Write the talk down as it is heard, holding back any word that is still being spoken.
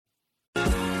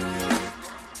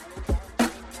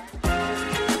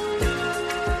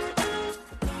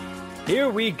Here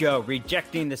we go,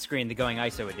 rejecting the screen, the Going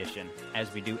ISO edition,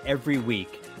 as we do every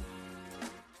week.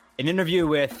 An interview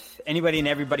with anybody and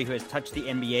everybody who has touched the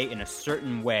NBA in a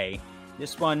certain way.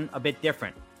 This one a bit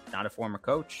different. Not a former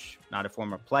coach, not a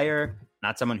former player,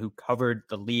 not someone who covered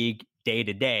the league day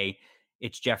to day.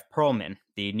 It's Jeff Pearlman,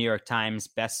 the New York Times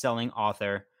best-selling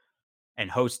author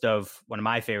and host of one of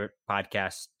my favorite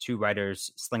podcasts, Two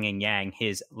Writers Slinging Yang.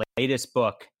 His latest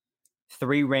book,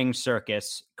 Three Ring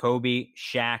Circus, Kobe,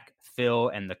 Shaq, Phil,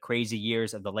 and the Crazy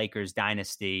Years of the Lakers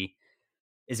Dynasty,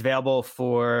 is available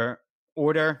for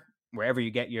order wherever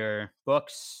you get your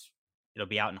books. It'll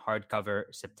be out in hardcover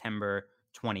September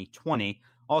 2020.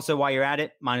 Also, while you're at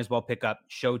it, might as well pick up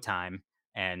Showtime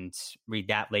and read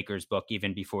that Lakers book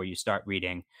even before you start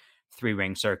reading Three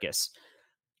Ring Circus.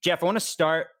 Jeff, I want to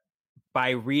start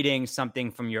by reading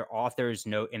something from your author's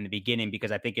note in the beginning,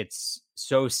 because I think it's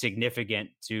so significant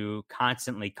to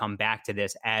constantly come back to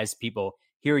this as people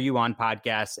hear you on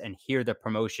podcasts and hear the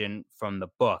promotion from the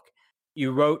book.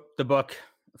 You wrote the book,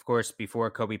 of course,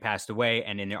 before Kobe passed away,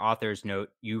 and in your author's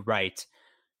note, you write,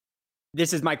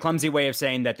 "This is my clumsy way of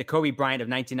saying that the Kobe Bryant of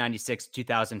 1996 to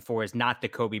 2004 is not the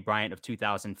Kobe Bryant of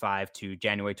 2005 to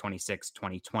January 26,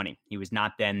 2020. He was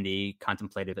not then the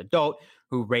contemplative adult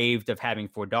who raved of having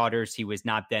 4 daughters. He was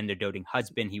not then the doting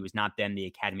husband. He was not then the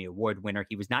Academy Award winner.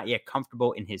 He was not yet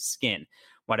comfortable in his skin.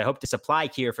 What I hope to supply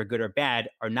here, for good or bad,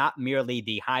 are not merely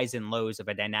the highs and lows of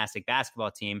a dynastic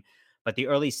basketball team, but the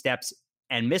early steps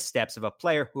and missteps of a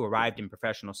player who arrived in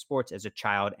professional sports as a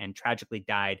child and tragically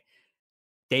died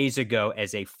days ago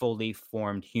as a fully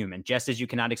formed human. Just as you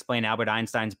cannot explain Albert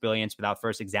Einstein's brilliance without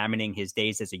first examining his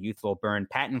days as a youthful Byrne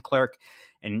patent clerk,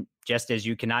 and just as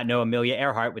you cannot know Amelia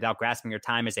Earhart without grasping her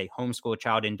time as a homeschool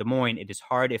child in Des Moines, it is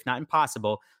hard, if not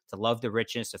impossible, to love the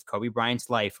richness of Kobe Bryant's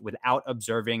life without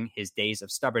observing his days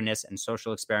of stubbornness and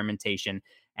social experimentation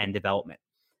and development."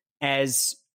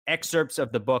 As excerpts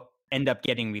of the book end up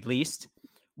getting released,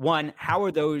 one, how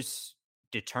are those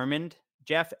determined,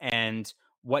 Jeff? And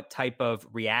what type of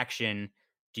reaction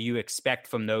do you expect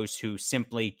from those who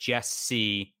simply just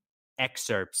see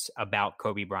excerpts about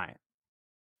Kobe Bryant?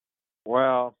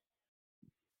 Well,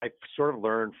 I sort of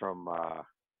learned from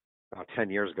about 10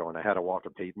 years ago when I had a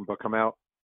Walter Payton book come out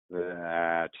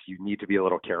that you need to be a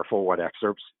little careful what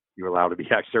excerpts you allow to be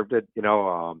excerpted.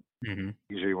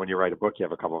 Usually when you write a book, you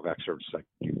have a couple of excerpts that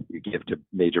you give to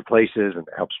major places and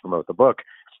it helps promote the book.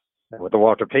 And with the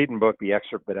Walter Payton book, the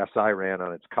excerpt that SI ran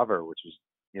on its cover, which was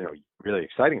really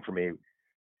exciting for me,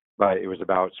 but it was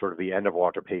about sort of the end of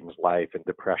Walter Payton's life and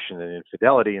depression and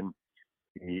infidelity, and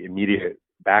the immediate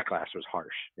backlash was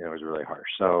harsh. It was really harsh.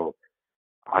 So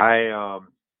I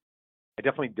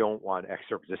definitely don't want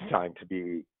excerpts this time to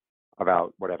be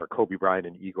about whatever Kobe Bryant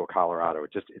in Eagle, Colorado.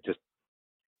 It just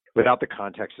without the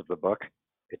context of the book,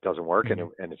 it doesn't work, and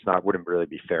it's not wouldn't really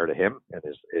be fair to him and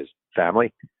his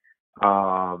family.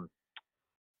 So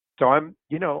I'm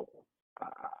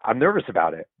nervous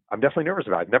about it. I'm definitely nervous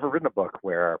about it. I've never written a book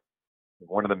where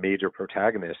one of the major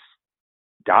protagonists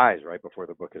dies right before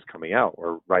the book is coming out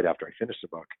or right after I finish the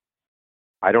book.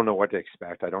 I don't know what to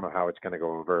expect. I don't know how it's going to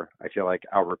go over. I feel like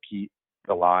I'll repeat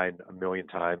the line a million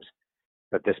times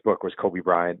that this book was Kobe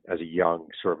Bryant as a young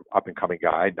sort of up and coming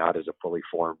guy, not as a fully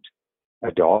formed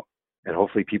adult. And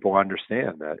hopefully people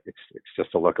understand that it's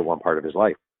just a look at one part of his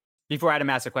life. Before Adam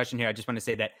asks a question here, I just want to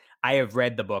say that I have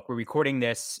read the book. We're recording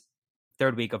this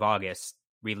third week of August,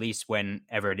 release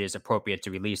whenever it is appropriate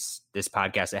to release this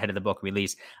podcast ahead of the book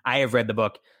release. I have read the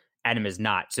book. Adam is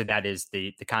not. So that is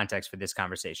the context for this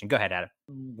conversation. Go ahead, Adam.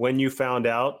 When you found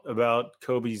out about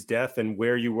Kobe's death and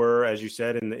where you were, as you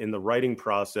said, in the writing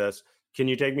process, can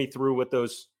you take me through what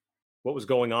was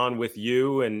going on with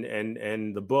you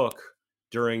and the book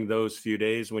during those few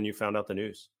days when you found out the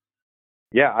news?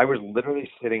 Yeah, I was literally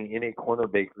sitting in a corner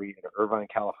bakery in Irvine,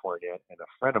 California, and a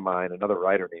friend of mine, another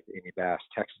writer named Amy Bass,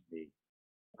 texted me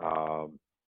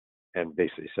and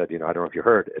basically said, I don't know if you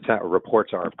heard,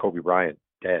 reports are of Kobe Bryant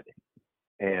dead.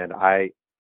 And I'm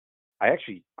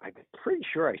pretty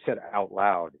sure I said out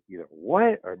loud either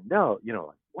what or no,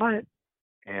 what?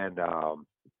 And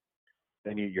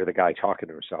then you're the guy talking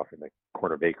to himself in the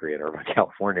corner bakery in Irvine,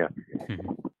 California.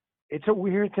 It's a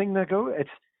weird thing to go.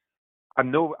 I'm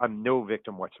no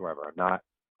victim whatsoever. I'm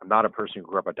not a person who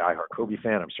grew up a diehard Kobe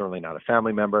fan. I'm certainly not a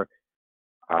family member.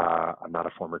 I'm not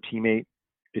a former teammate.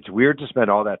 It's weird to spend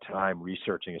all that time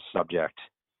researching a subject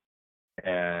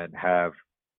and have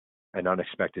an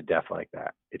unexpected death like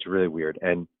that. It's really weird.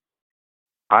 And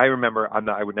I remember,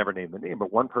 I would never name the name,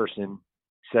 but one person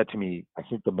said to me, I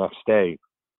think the next day,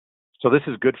 "So this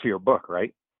is good for your book,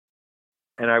 right?"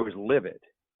 And I was livid.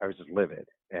 I was just livid.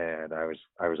 And I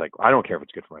was like, I don't care if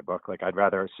it's good for my book. Like, I'd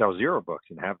rather sell 0 books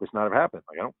and have this not have happened.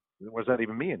 Like, what does that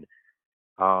even mean?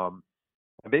 And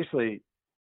basically,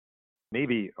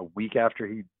 maybe a week after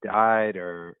he died,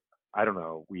 or I don't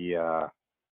know,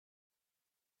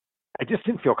 I just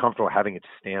didn't feel comfortable having it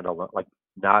stand alone, like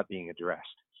not being addressed.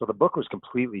 So the book was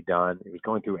completely done. It was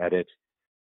going through edits.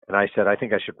 And I said, I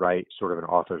think I should write sort of an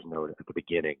author's note at the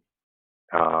beginning.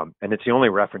 And it's the only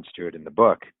reference to it in the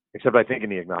book, except I think in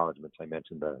the acknowledgments I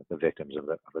mentioned the victims of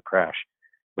the crash.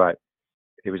 But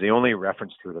it was the only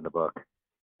reference to it in the book.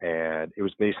 And it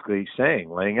was basically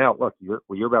laying out, look,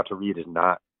 what you're about to read is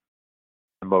not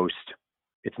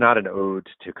it's not an ode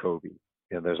to Kobe.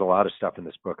 There's a lot of stuff in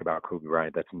this book about Kobe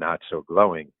Bryant that's not so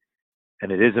glowing.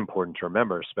 And it is important to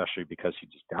remember, especially because he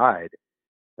just died,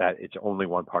 that it's only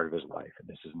one part of his life. And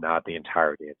this is not the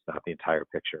entirety. It's not the entire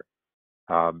picture.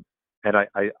 And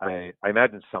I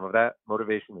imagine some of that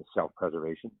motivation is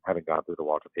self-preservation, having gone through the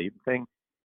Walter Payton thing.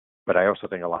 But I also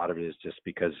think a lot of it is just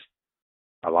because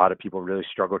a lot of people really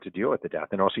struggle to deal with the death.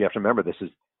 And also you have to remember, this is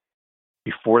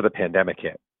before the pandemic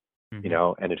hit,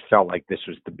 and it felt like this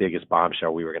was the biggest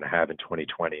bombshell we were going to have in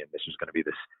 2020. And this was going to be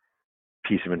this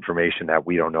piece of information that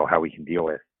we don't know how we can deal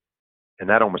with. And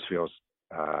that almost feels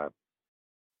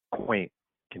quaint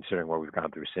considering what we've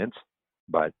gone through since.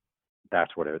 But that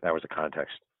was the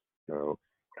context. So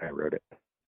I wrote it.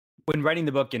 When writing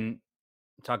the book and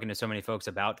talking to so many folks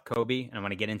about Kobe, and I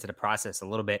want to get into the process a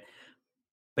little bit,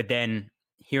 but then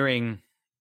hearing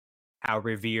how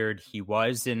revered he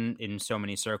was in so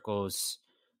many circles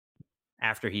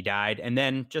after he died, and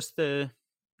then just the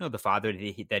father that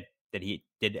he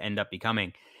did end up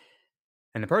becoming,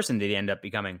 and the person that he ended up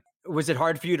becoming. Was it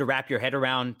hard for you to wrap your head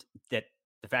around that,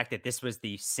 the fact that this was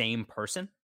the same person?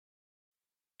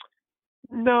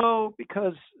 No,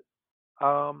 because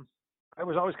I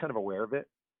was always kind of aware of it.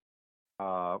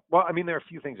 Well, I mean, there are a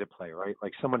few things at play, right?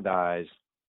 Like someone dies,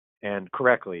 and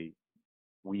correctly,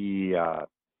 we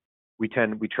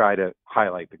try to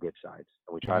highlight the good sides,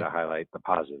 and we try to highlight the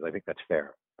positives. I think that's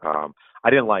fair. I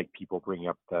didn't like people bringing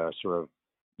up the sort of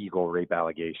Eagle rape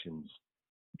allegations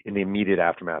in the immediate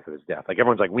aftermath of his death. Like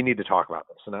everyone's like, we need to talk about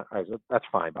this, and I said, that's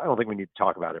fine, but I don't think we need to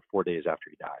talk about it 4 days after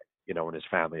he died. When his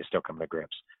family is still coming to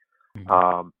grips.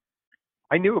 Mm-hmm.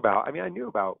 I knew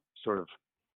about sort of,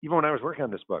 even when I was working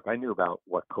on this book, I knew about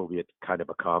what Kobe had kind of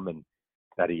become, and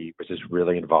that he was this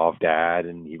really involved dad,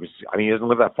 and he doesn't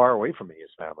live that far away from me, his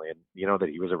family, and that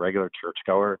he was a regular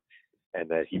churchgoer, and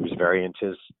that he was very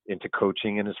into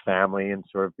coaching in his family and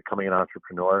sort of becoming an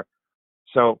entrepreneur.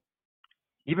 So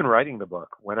even writing the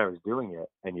book, when I was doing it,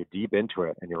 and you're deep into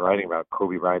it, and you're writing about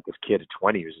Kobe Bryant, this kid at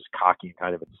 20 who's just cocky and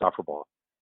kind of insufferable,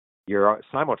 you're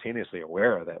simultaneously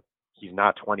aware that he's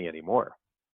not 20 anymore.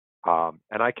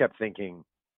 And I kept thinking,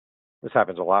 this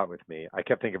happens a lot with me, I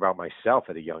kept thinking about myself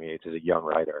at a young age as a young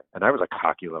writer, and I was a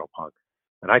cocky little punk,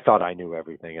 and I thought I knew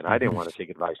everything, and I didn't want to take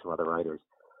advice from other writers.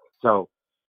 So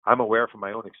I'm aware from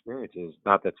my own experiences,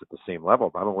 not that's at the same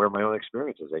level, but I'm aware of my own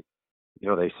experiences.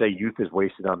 They say youth is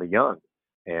wasted on the young,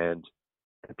 and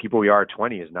the people we are at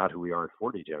 20 is not who we are at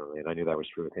 40 generally, and I knew that was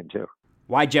true with him too.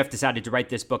 Why Jeff decided to write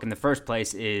this book in the first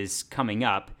place is coming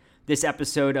up. This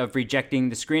episode of Rejecting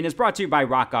the Screen is brought to you by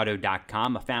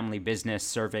RockAuto.com, a family business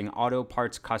serving auto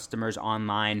parts customers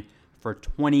online for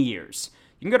 20 years.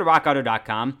 You can go to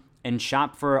RockAuto.com and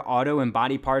shop for auto and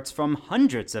body parts from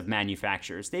hundreds of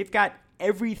manufacturers. They've got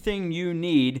everything you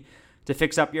need to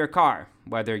fix up your car.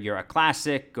 Whether you're a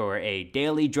classic or a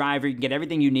daily driver, you can get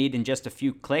everything you need in just a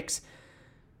few clicks.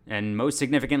 And most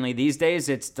significantly these days,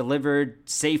 it's delivered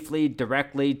safely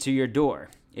directly to your door.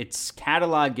 Its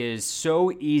catalog is so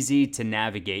easy to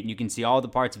navigate, and you can see all the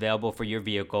parts available for your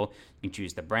vehicle. You can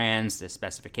choose the brands, the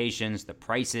specifications, the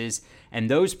prices, and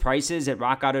those prices at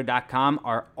rockauto.com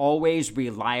are always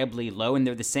reliably low, and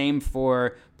they're the same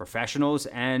for professionals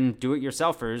and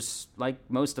do-it-yourselfers like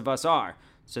most of us are.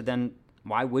 So then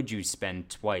why would you spend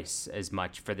twice as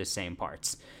much for the same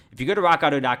parts? If you go to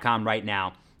rockauto.com right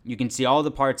now, you can see all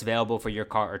the parts available for your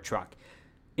car or truck.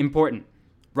 Important.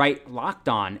 Write Locked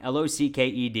On,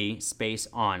 L-O-C-K-E-D, space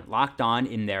on, Locked On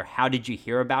in their How Did You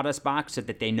Hear About Us box so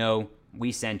that they know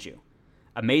we sent you.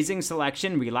 Amazing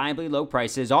selection, reliably low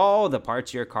prices, all the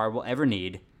parts your car will ever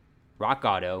need.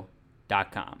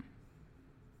 RockAuto.com.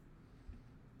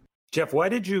 Jeff, why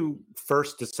did you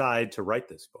first decide to write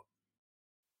this book?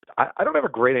 I don't have a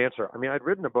great answer. I mean, I'd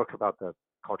written a book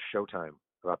called Showtime,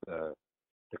 about the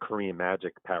Korean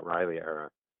Magic, Pat Riley era.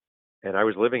 And I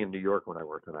was living in New York when I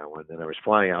worked on that one, and I was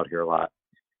flying out here a lot.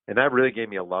 And that really gave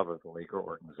me a love of the Laker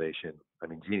organization. I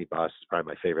mean, Jeannie Buss is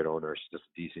probably my favorite owner. She's just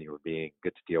a decent human being,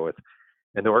 good to deal with.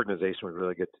 And the organization was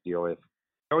really good to deal with.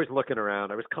 always looking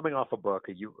around. I was coming off a book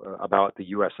about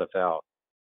the USFL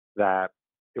that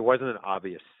it wasn't an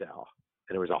obvious sell,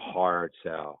 and it was a hard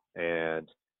sell. And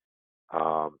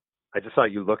I just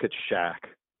thought you look at Shaq,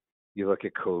 you look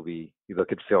at Kobe, you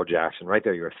look at Phil Jackson. Right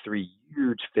there, you have three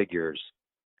huge figures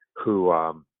who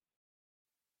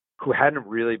hadn't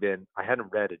really been. I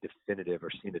hadn't read a definitive or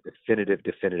seen a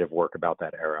definitive work about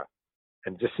that era,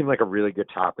 and it just seemed like a really good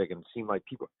topic. And it seemed like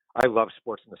people. I love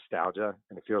sports nostalgia,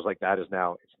 and it feels like that is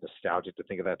now. It's nostalgic to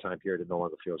think of that time period. It no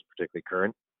longer feels particularly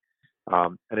current.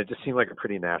 And it just seemed like a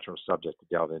pretty natural subject to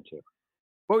delve into.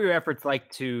 What were your efforts like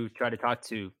to try to talk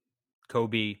to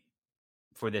Kobe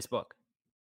for this book?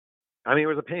 I mean, it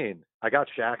was a pain. I got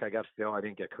Shaq, I got Phil, I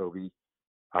didn't get Kobe.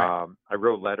 I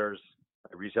wrote letters.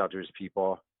 I reached out to his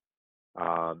people.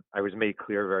 I was made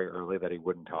clear very early that he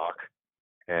wouldn't talk.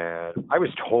 And I was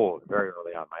told very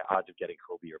early on my odds of getting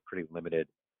Kobe are pretty limited.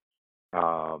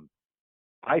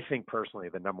 I think personally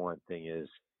the number one thing is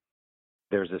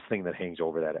there's this thing that hangs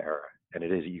over that era, and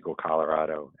it is Eagle,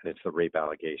 Colorado, and it's the rape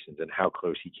allegations and how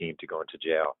close he came to going to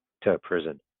jail, to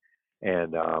prison.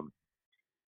 And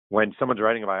when someone's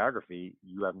writing a biography,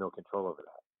 you have no control over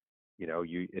that. You know,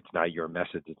 it's not your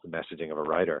message, it's the messaging of a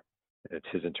writer. It's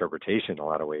his interpretation in a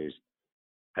lot of ways.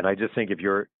 And I just think if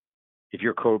you're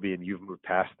Kobe and you've moved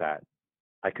past that,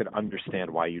 I could understand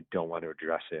why you don't want to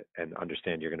address it and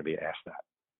understand you're going to be asked that.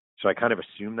 So I kind of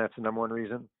assume that's the number one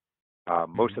reason.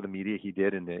 Most of the media he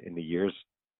did in the years,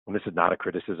 and this is not a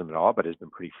criticism at all, but it's been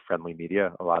pretty friendly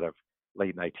media, a lot of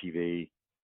late night TV.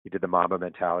 He did the Mamba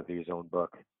Mentality, his own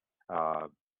book.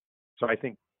 So I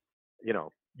think, you know,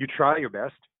 you try your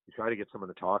best. You try to get someone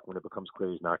to talk. When it becomes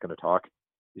clear he's not going to talk,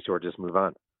 you sort of just move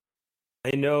on.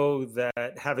 I know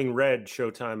that having read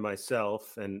Showtime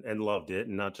myself and loved it,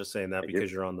 and not just saying that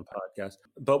because you're on the podcast,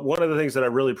 but one of the things that I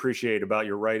really appreciate about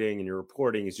your writing and your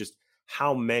reporting is just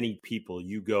how many people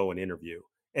you go and interview.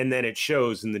 And then it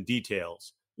shows in the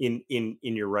details in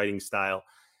your writing style.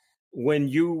 When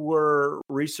you were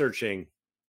researching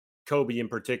Kobe in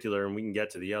particular, and we can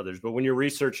get to the others, but when you're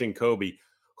researching Kobe,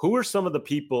 who are some of the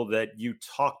people that you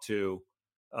talk to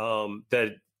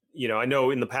that, you know, I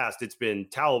know in the past it's been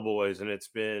towel boys and it's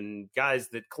been guys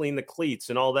that clean the cleats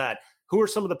and all that. Who are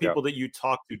some of the people that you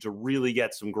talk to really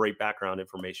get some great background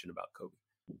information about Kobe?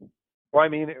 Well, I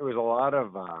mean, it was a lot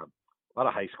of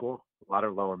high school, a lot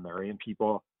of Lower Merion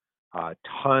people,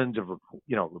 tons of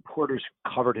reporters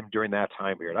who covered him during that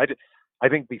time period. I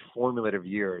think the formative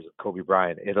years of Kobe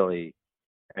Bryant, Italy,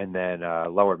 and then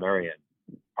Lower Merion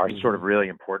are sort of really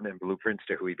important and blueprints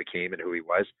to who he became and who he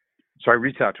was. So I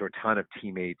reached out to a ton of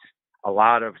teammates, a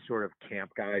lot of sort of camp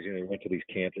guys. You know, they went to these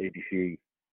camps, ABCD,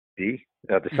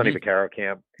 the Sonny Vaccaro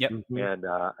camp, and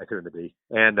I threw in the D,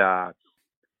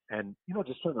 and you know,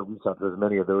 just trying to reach out to as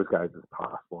many of those guys as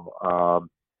possible.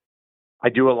 I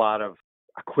do a lot of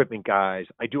equipment guys.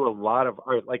 I do a lot of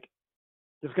like.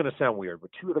 This is going to sound weird,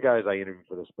 but two of the guys I interviewed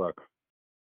for this book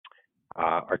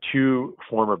are two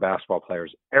former basketball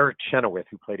players: Eric Chenoweth,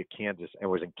 who played at Kansas and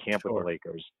was in camp with the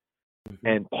Lakers.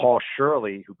 And Paul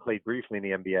Shirley, who played briefly in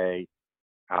the NBA,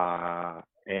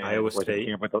 and Iowa was State.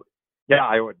 in camp with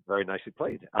Iowa, very nicely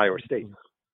played, Iowa State.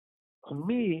 To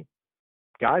me,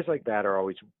 guys like that are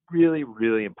always really,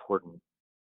 really important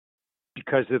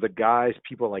because they're the guys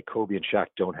people like Kobe and Shaq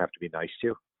don't have to be nice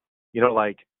to. You know,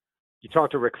 like you talk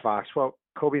to Rick Fox, well,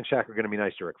 Kobe and Shaq are going to be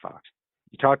nice to Rick Fox.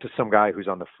 You talk to some guy who's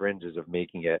on the fringes of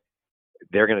making it,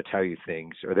 they're going to tell you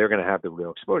things or they're going to have the real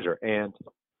exposure. And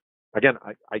again,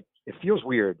 it feels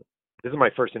weird. This is my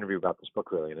first interview about this book,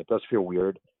 really, and it does feel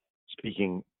weird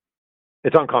speaking.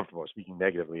 It's uncomfortable speaking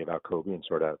negatively about Kobe and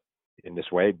sort of in this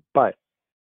way, but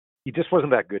he just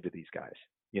wasn't that good to these guys.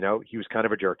 You know, he was kind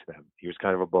of a jerk to them. He was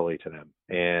kind of a bully to them,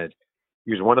 and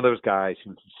he was one of those guys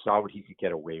who saw what he could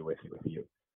get away with you.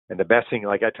 And the best thing,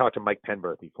 like I talked to Mike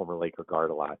Penberthy, former Laker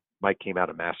guard, a lot. Mike came out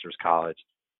of Masters College.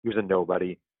 He was a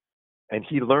nobody, and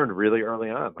he learned really early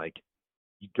on, like,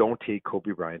 you don't take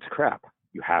Kobe Bryant's crap.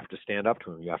 You have to stand up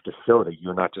to him. You have to show that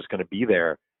you're not just going to be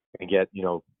there and get, you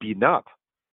know, beaten up.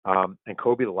 And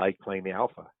Kobe liked playing the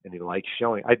alpha, and he liked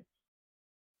showing.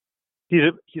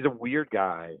 He's a weird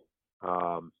guy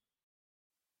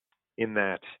in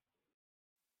that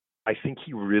I think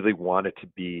he really wanted to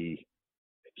be.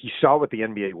 He saw what the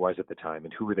NBA was at the time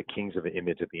and who were the kings of the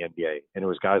image of the NBA, and it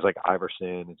was guys like Iverson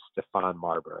and Stephon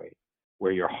Marbury,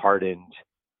 where you're hardened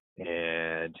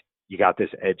and you got this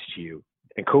edge to you.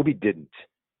 And Kobe didn't.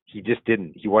 He just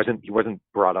didn't. He wasn't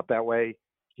brought up that way.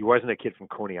 He wasn't a kid from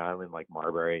Coney Island like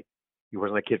Marbury. He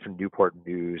wasn't a kid from Newport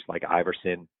News like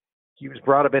Iverson. He was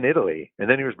brought up in Italy, and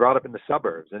then he was brought up in the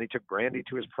suburbs, and he took Brandy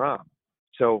to his prom.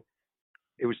 So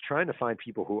it was trying to find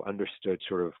people who understood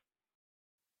sort of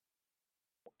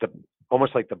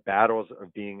almost like the battles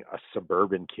of being a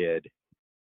suburban kid,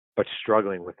 but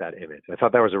struggling with that image. I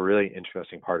thought that was a really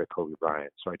interesting part of Kobe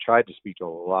Bryant. So I tried to speak to a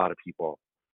lot of people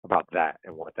about that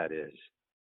and what that is,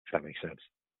 if that makes sense.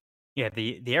 Yeah,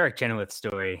 the Eric Chenoweth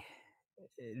story,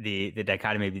 the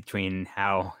dichotomy between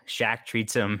how Shaq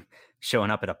treats him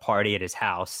showing up at a party at his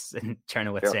house and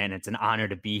Chenoweth Yeah. saying it's an honor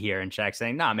to be here, and Shaq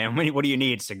saying, "Nah, man, what do you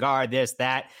need? Cigar, this,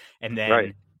 that," and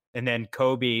Right. then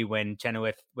Kobe when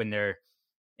they're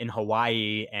in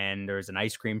Hawaii and there's an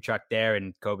ice cream truck there,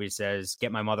 and Kobe says,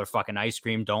 "Get my motherfucking ice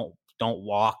cream. Don't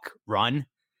walk, run."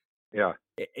 Yeah.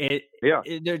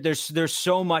 There's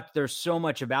so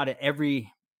much about it.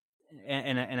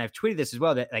 And I've tweeted this as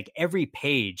well, that like every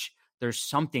page there's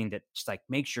something that just like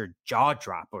makes your jaw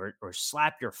drop or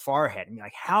slap your forehead and you're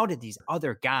like, how did these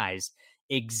other guys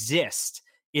exist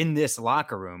in this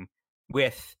locker room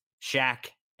with Shaq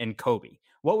and Kobe?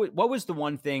 What was the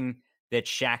one thing that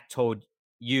Shaq told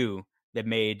you that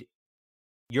made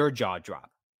your jaw drop?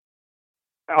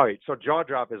 All right. So jaw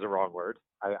drop is a wrong word.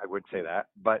 I would say that,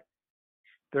 but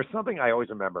there's something I always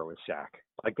remember with Shaq.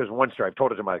 Like there's one story I've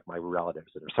told it to my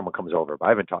relatives, and if someone comes over, but I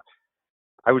haven't talked.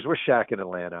 I was with Shaq in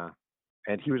Atlanta,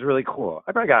 and he was really cool.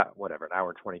 I probably got an hour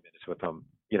and 20 minutes with him.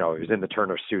 You know, he was in the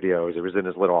Turner Studios. It was in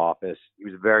his little office. He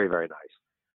was very, very nice.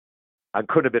 I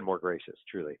couldn't have been more gracious,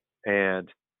 truly. And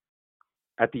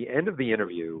at the end of the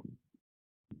interview,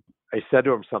 I said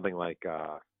to him something like,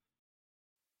 the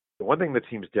one thing that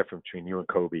seems different between you and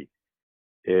Kobe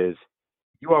is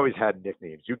you always had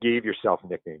nicknames. You gave yourself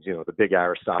nicknames, you know, the Big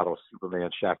Aristotle,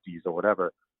 Superman, Shaq Diesel,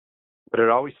 whatever. But it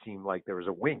always seemed like there was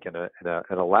a wink and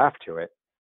a laugh to it.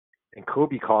 And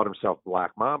Kobe called himself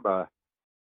Black Mamba,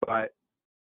 but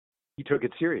he took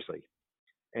it seriously.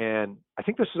 And I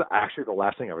think this was actually the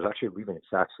last thing I was actually leaving. And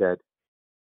Shaq said,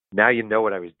 "Now you know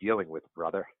what I was dealing with,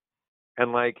 brother."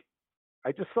 And like,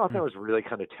 I just thought that was really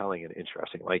kind of telling and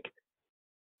interesting. Like,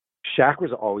 Shaq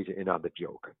was always in on the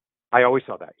joke. I always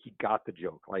saw that. He got the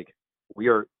joke. Like, we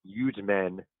are huge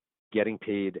men getting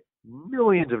paid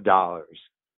millions of dollars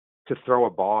to throw a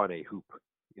ball in a hoop.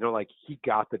 You know, like, he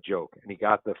got the joke and he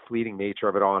got the fleeting nature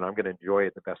of it all, and I'm going to enjoy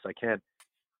it the best I can.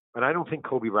 And I don't think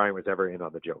Kobe Bryant was ever in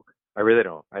on the joke. I really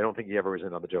don't. I don't think he ever was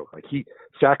in on the joke. Like,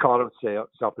 Shaq called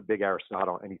himself the Big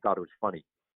Aristotle, and he thought it was funny.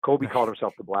 Kobe called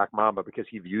himself the Black Mamba because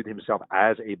he viewed himself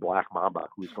as a Black Mamba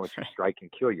who is going to strike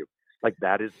and kill you. Like,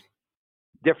 that is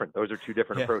different. Those are two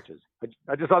different approaches.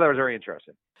 I just thought that was very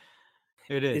interesting.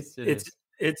 It is.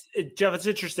 Jeff, it's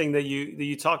interesting that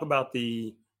you talk about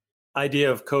the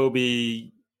idea of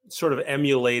Kobe sort of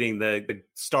emulating the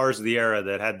stars of the era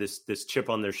that had this chip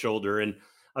on their shoulder. And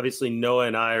obviously Noah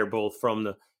and I are both from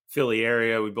the Philly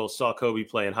area. We both saw Kobe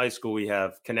play in high school. We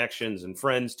have connections and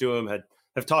friends to him,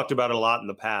 have talked about it a lot in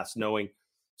the past, knowing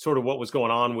sort of what was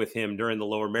going on with him during the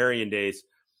Lower Merion days.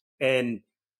 And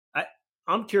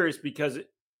I'm curious because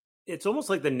it's almost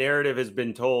like the narrative has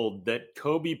been told that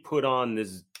Kobe put on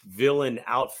this villain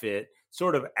outfit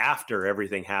sort of after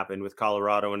everything happened with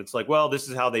Colorado. And it's like, well, this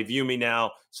is how they view me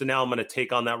now. So now I'm going to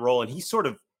take on that role. And he sort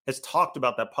of has talked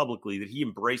about that publicly, that he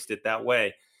embraced it that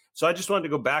way. So I just wanted to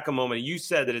go back a moment. You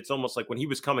said that it's almost like when he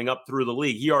was coming up through the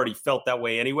league, he already felt that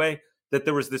way anyway, that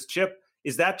there was this chip.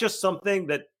 Is that just something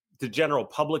that the general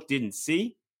public didn't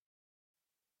see?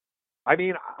 I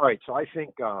mean, all right. So I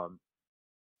think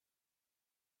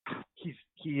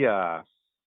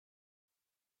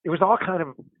it was all kind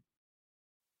of,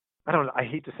 I don't know, I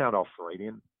hate to sound all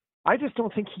Freudian. I just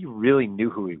don't think he really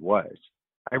knew who he was.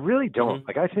 I really don't. Mm-hmm.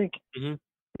 Like, I think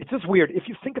it's just weird. If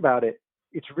you think about it,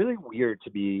 it's really weird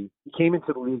he came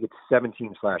into the league at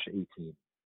 17/18.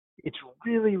 It's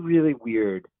really, really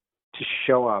weird to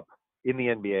show up in the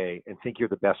NBA and think you're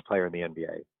the best player in the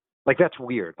NBA. Like, that's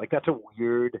weird. Like, that's a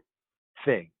weird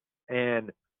thing.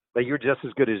 And like, you're just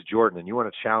as good as Jordan and you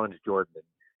want to challenge Jordan. And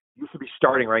you should be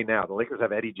starting right now. The Lakers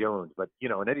have Eddie Jones, but you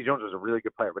know, and Eddie Jones was a really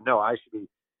good player, but no, I don't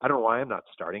know why I'm not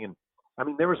starting. And I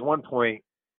mean, there was one point,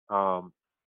 Dale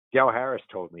Harris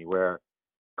told me where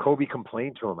Kobe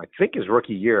complained to him, I think his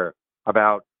rookie year,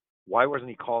 about why wasn't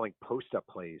he calling post-up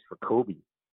plays for Kobe?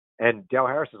 And Dale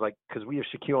Harris is like, because we have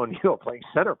Shaquille O'Neal playing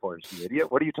center for us, you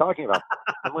idiot. What are you talking about?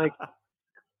 I'm like,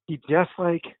 he just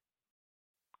like,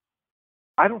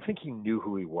 I don't think he knew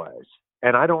who he was.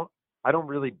 And I don't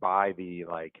really buy the,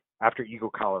 like, after Eagle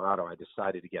Colorado, I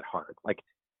decided to get hard. Like,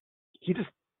 it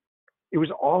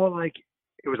was all like,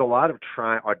 it was a lot of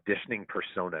auditioning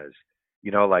personas,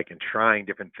 you know, like, and trying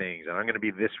different things. And I'm going to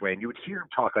be this way. And you would hear him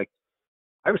talk like,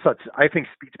 I think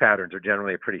speech patterns are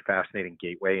generally a pretty fascinating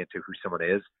gateway into who someone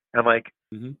is. And like,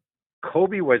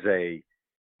 Kobe was a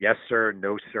yes, sir,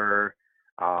 no, sir.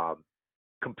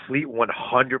 complete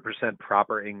 100%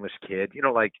 proper English kid. You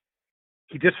know, like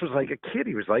he just was like a kid.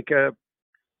 He was like a,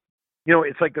 you know,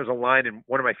 it's like there's a line in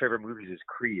one of my favorite movies is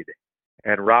Creed.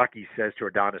 And Rocky says to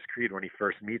Adonis Creed when he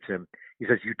first meets him, he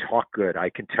says, "You talk good. I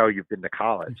can tell you've been to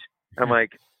college." I'm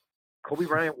like, Kobe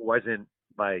Bryant wasn't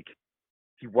like,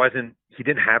 he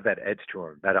didn't have that edge to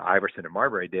him that Iverson and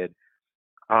Marbury did.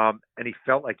 And he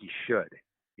felt like he should,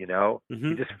 you know,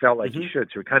 he just felt like he should.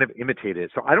 So he kind of imitated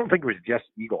it. So I don't think it was just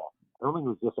ego. I don't think it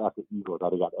was just after ego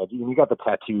that he got edgy. And he got the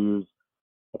tattoos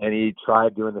and he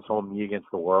tried doing this whole me against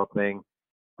the world thing.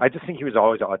 I just think he was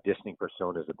always auditioning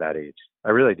personas at that age.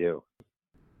 I really do.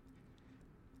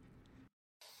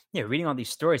 Yeah, reading all these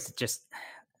stories, it's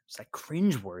like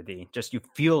cringeworthy. Just you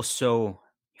feel so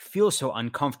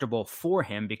uncomfortable for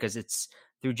him because it's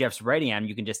through Jeff's writing, and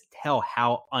you can just tell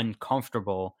how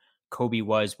uncomfortable Kobe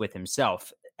was with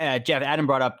himself. Jeff, Adam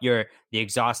brought up the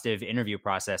exhaustive interview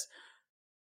process.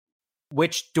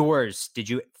 Which doors did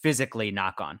you physically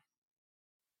knock on?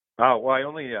 Oh, well,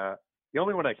 the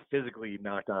only one I physically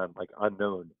knocked on, like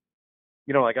unknown.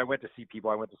 You know, like I went to see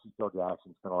people. I went to see Phil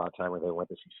Jackson, spent a lot of time with him. Went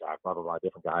to see Shaq, blah, blah, blah,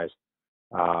 different guys.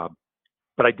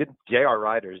 But I did J.R.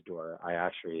 Ryder's door. I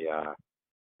actually,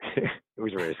 it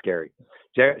was really scary.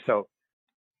 So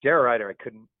J.R. Ryder,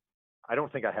 I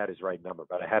don't think I had his right number,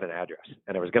 but I had an address.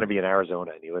 And it was going to be in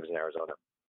Arizona, and he lives in Arizona.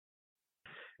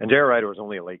 And J.R. Ryder was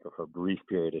only a Laker for a brief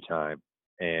period of time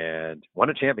and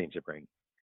won a championship ring.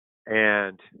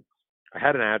 And I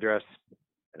had an address,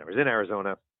 and I was in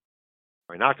Arizona.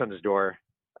 I knocked on his door,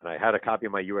 and I had a copy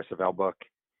of my USFL book,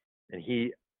 and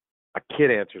a kid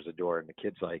answers the door, and the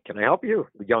kid's like, "Can I help you?"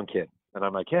 The young kid. And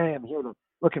I'm like, "Hey, I'm here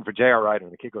looking for J.R. Ryder."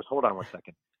 And the kid goes, "Hold on one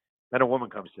second." Then a woman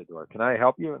comes to the door. "Can I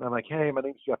help you?" And I'm like, "Hey, my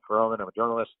name's Jeff Pearlman. I'm a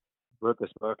journalist. Wrote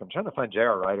this book. I'm trying to find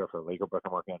J.R. Ryder for a Laker book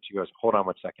I'm working on." She goes, "Hold on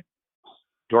one second."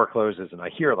 Door closes, and I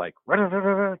hear like,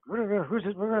 "Who's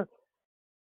this?"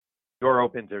 Door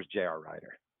opens, there's J.R.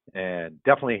 Ryder. And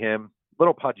definitely him.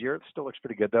 Little pudgier, still looks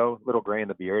pretty good though. Little gray in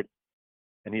the beard.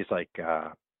 And he's like,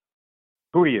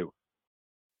 "Who are you?"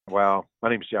 "Well, my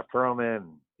name's Jeff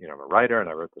Pearlman. You know, I'm a writer and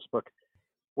I wrote this book."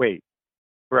 "Wait,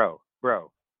 bro,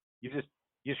 you just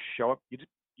show up. You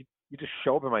just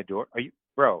show up at my door. Are you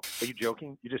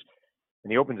joking?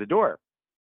 And he opens the door.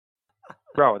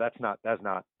 "Bro, that's not cool.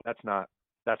 That's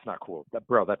not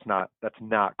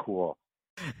cool."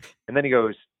 And then he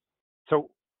goes,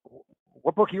 "So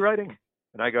what book are you writing?"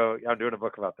 And I go, "I'm doing a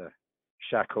book about the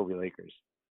Shaq Kobe Lakers."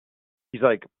 He's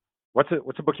like, What's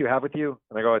a book you have with you?"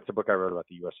 And I go, "It's a book I wrote about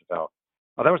the USFL."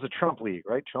 "Oh, that was the Trump League,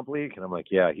 right? Trump League?" And I'm like,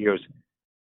 "Yeah." He goes,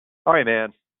 "All right,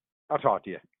 man, I'll talk to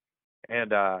you."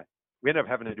 And we ended up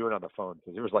having to do it on the phone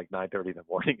because it was like 9:30 in the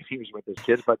morning. He was with his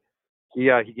kids, but he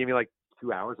gave me like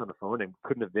 2 hours on the phone and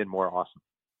couldn't have been more awesome.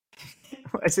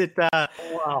 Was it?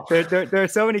 Wow. There are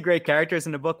so many great characters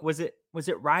in the book. Was it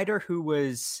Ryder who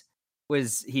was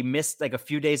he missed like a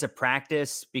few days of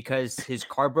practice because his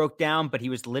car broke down, but he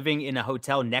was living in a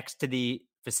hotel next to the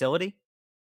facility?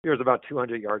 He was about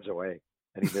 200 yards away,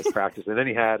 and he missed practice. And then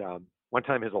he had one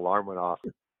time his alarm went off.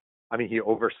 I mean, he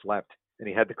overslept, and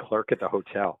he had the clerk at the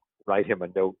hotel write him a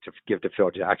note to give to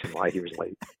Phil Jackson why he was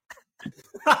late.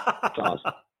 That's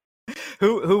awesome.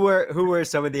 Who were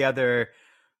some of the other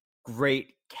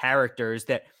great characters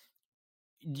that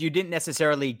you didn't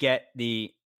necessarily get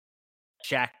the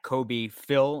Shaq, Kobe,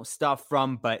 Phil stuff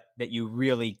from, but that you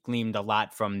really gleaned a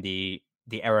lot from the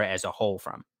era as a whole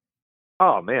from?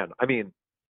 Oh man, I mean,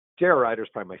 J.R. Ryder's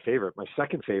probably my favorite. My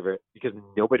second favorite, because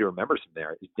nobody remembers him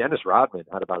there, is Dennis Rodman.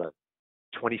 Had about a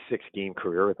 26-game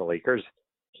career with the Lakers.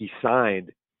 He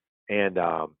signed, and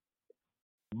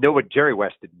Jerry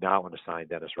West did not want to sign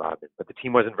Dennis Rodman, but the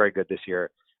team wasn't very good this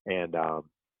year, and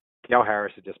Dale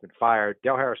Harris had just been fired.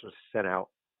 Dale Harris was sent out.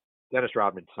 Dennis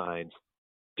Rodman signs.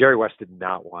 Jerry West did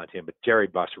not want him, but Jerry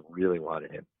Buss really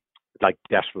wanted him, like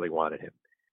desperately wanted him.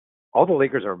 All the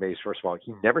Lakers are amazed. First of all,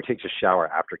 he never takes a shower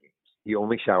after games. He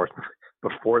only showers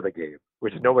before the game,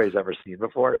 which nobody's ever seen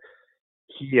before.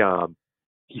 He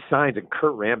signs, and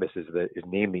Kurt Rambis is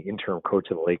named the interim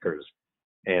coach of the Lakers.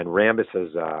 And Rambis says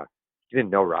he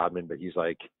didn't know Rodman, but he's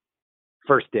like,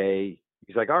 first day,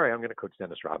 he's like, "All right, I'm going to coach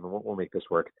Dennis Rodman. We'll make this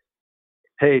work."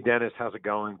 "Hey, Dennis, how's it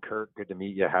going? Kurt, good to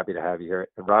meet you. Happy to have you here."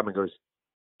 And Rodman goes,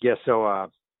 "Yeah, so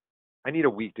I need a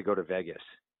week to go to Vegas,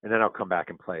 and then I'll come back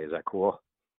and play. Is that cool?"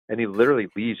 And he literally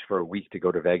leaves for a week to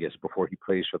go to Vegas before he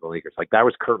plays for the Lakers. Like, that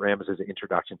was Kurt Rambis'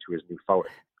 introduction to his new forward.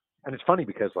 And it's funny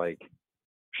because, like,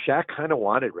 Shaq kind of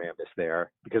wanted Rambis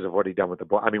there because of what he'd done with the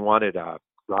ball. I mean, wanted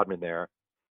Rodman there.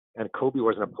 And Kobe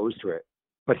wasn't opposed to it.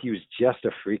 But he was just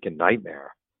a freaking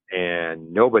nightmare.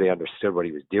 And nobody understood what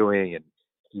he was doing. And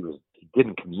he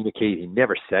didn't communicate. He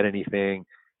never said anything.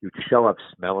 He would show up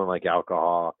smelling like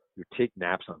alcohol. He would take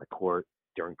naps on the court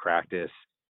during practice.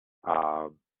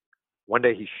 One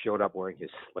day he showed up wearing his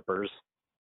slippers.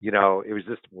 You know, it was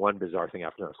just one bizarre thing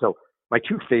after another. So my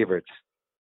two favorites,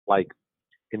 like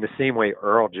in the same way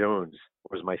Earl Jones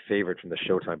was my favorite from the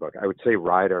Showtime book, I would say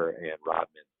Ryder and Rodman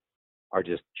are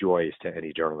just joys to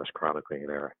any journalist chronicling an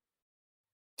era.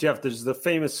 Jeff, there's the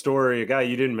famous story, a guy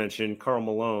you didn't mention, Karl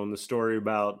Malone, the story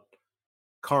about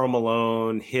Karl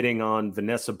Malone hitting on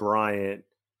Vanessa Bryant,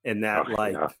 and that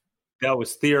that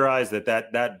was theorized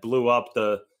that blew up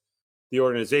the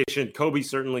organization. Kobe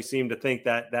certainly seemed to think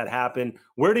that happened.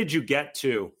 Where did you get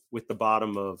to with the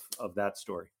bottom of that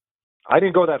story? I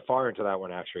didn't go that far into that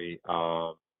one, actually,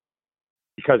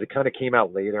 because it kind of came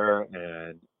out later,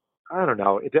 and I don't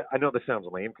know. I know this sounds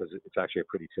lame because it's actually a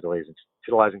pretty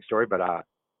titillizing story, but I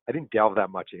didn't delve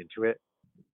that much into it.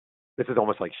 This is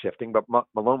almost like shifting, but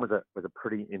Malone was a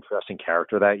pretty interesting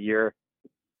character that year.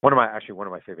 One of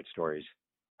my favorite stories.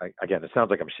 Again, it sounds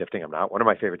like I'm shifting. I'm not. One of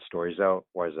my favorite stories though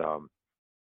was,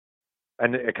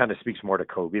 and it kind of speaks more to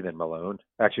Kobe than Malone.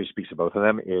 Actually, speaks to both of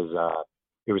them.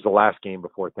 It was the last game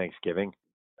before Thanksgiving.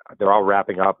 They're all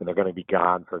wrapping up and they're going to be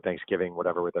gone for Thanksgiving,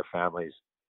 whatever, with their families.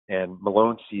 And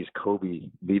Malone sees Kobe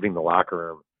leaving the locker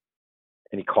room,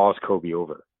 and he calls Kobe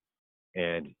over.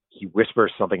 And he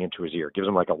whispers something into his ear, gives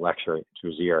him like a lecture into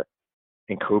his ear.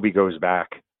 And Kobe goes back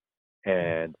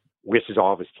and wishes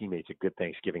all of his teammates a good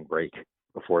Thanksgiving break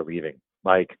before leaving.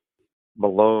 Like,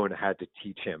 Malone had to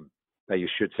teach him that you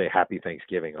should say Happy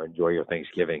Thanksgiving or enjoy your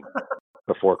Thanksgiving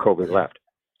before Kobe left.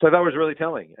 So that was really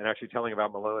telling, and actually telling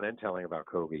about Malone and telling about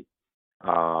Kobe. But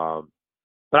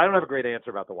I don't have a great answer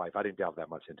about the wife. I didn't delve that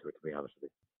much into it, to be honest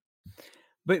with you.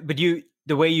 But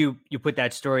the way you put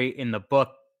that story in the book,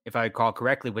 if I recall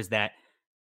correctly, was that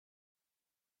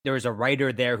there was a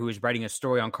writer there who was writing a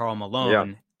story on Karl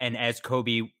Malone, and as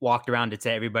Kobe walked around to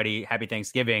say everybody Happy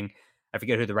Thanksgiving, I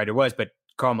forget who the writer was, but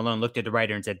Karl Malone looked at the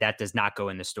writer and said, that does not go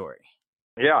in the story.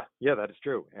 Yeah, that is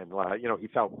true. And, he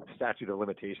felt statute of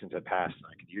limitations had passed and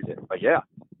I could use it. But yeah,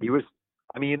 he was,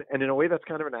 and in a way that's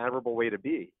kind of an admirable way to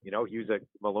be.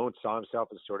 Malone saw himself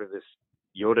as sort of this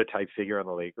Yoda type figure on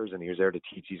the Lakers, and he was there to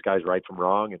teach these guys right from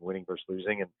wrong and winning versus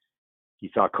losing. And he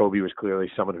thought Kobe was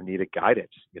clearly someone who needed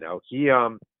guidance.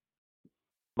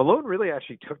 Malone really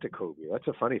actually took to Kobe. That's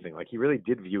a funny thing. Like, he really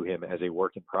did view him as a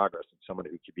work in progress and someone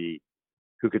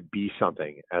who could be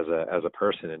something as a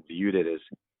person, and viewed it as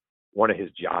one of his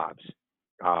jobs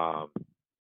to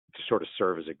sort of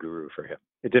serve as a guru for him.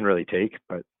 It didn't really take,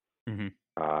 but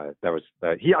that was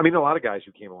that. A lot of guys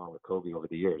who came along with Kobe over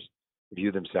the years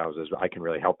view themselves as, I can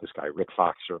really help this guy. Rick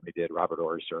Fox certainly did. Robert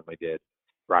Horry certainly did.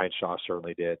 Brian Shaw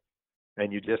certainly did.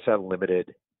 And you just had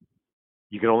limited.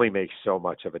 You can only make so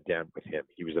much of a dent with him.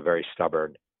 He was a very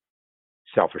stubborn,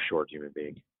 self-assured human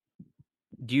being.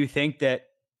 Do you think that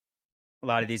a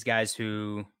lot of these guys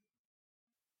who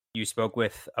you spoke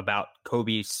with about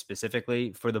Kobe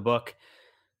specifically for the book,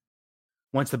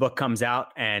 once the book comes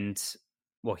out and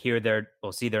we'll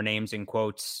see their names in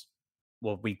quotes,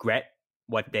 will regret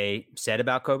what they said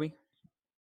about Kobe?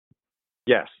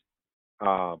 Yes,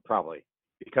 probably,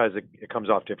 because it comes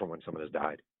off different when someone has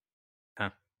died. Huh.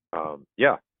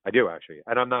 Yeah, I do actually,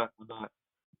 and I'm not.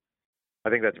 I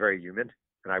think that's very human,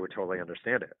 and I would totally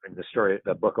understand it. And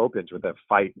the book opens with a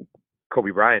fight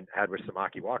Kobe Bryant had with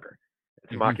Samaki Walker.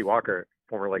 Samaki Walker,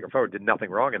 former Laker forward, did nothing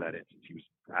wrong in that instance. He was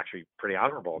actually pretty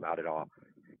honorable about it all.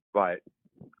 But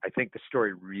I think the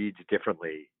story reads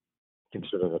differently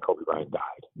considering that Kobe Bryant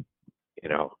died.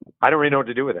 I don't really know what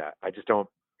to do with that. I just don't.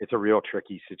 It's a real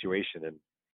tricky situation, and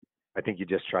I think you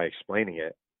just try explaining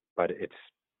it. But it's,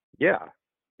 yeah.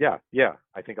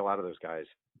 I think a lot of those guys,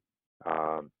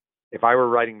 if I were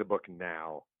writing the book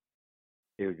now,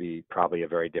 it would be probably a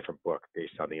very different book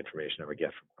based on the information I would get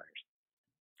from players.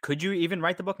 Could you even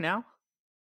write the book now?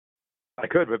 I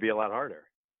could, but it'd be a lot harder.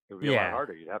 It would be a lot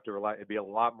harder. You'd have to rely. It'd be a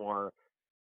lot more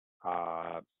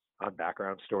on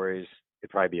background stories. It'd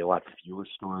probably be a lot fewer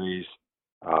stories.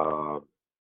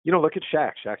 Look at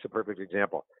Shaq. Shaq's a perfect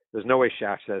example. There's no way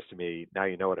Shaq says to me, "Now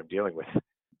you know what I'm dealing with."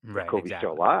 Right, Kobe's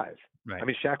still alive. Right.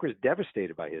 Shaq was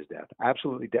devastated by his death.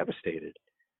 Absolutely devastated.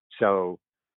 So,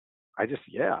 I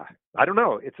don't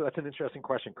know. That's an interesting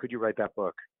question. Could you write that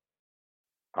book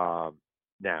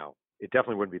now? It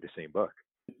definitely wouldn't be the same book.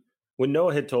 When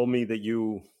Noah had told me that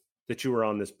you were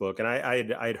on this book, and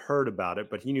I had heard about it,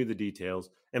 but he knew the details.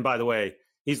 And by the way,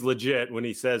 he's legit when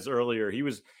he says earlier he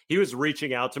was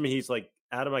reaching out to me. He's like,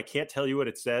 Adam, I can't tell you what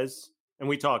it says. And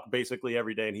we talk basically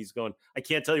every day, and he's going, I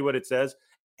can't tell you what it says.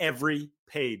 every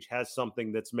page has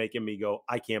something that's making me go,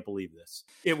 I can't believe this.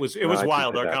 It was I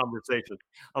wild, our appreciate that. conversation.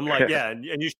 I'm like, yeah, and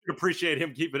you should appreciate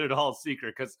him keeping it all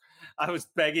secret, because I was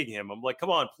begging him. I'm like, come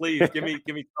on, please give me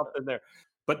something there.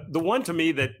 But the one to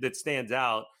me that stands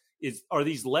out are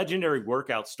these legendary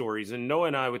workout stories. And Noah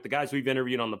and I, with the guys we've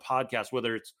interviewed on the podcast,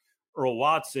 whether it's Earl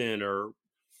Watson or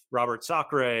Robert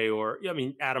Sacre or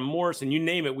Adam Morrison, you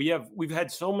name it. We've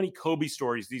had so many Kobe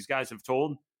stories these guys have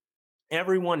told.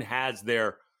 Everyone has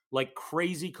their like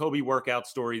crazy Kobe workout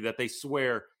story that they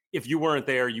swear if you weren't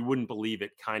there, you wouldn't believe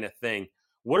it kind of thing.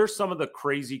 What are some of the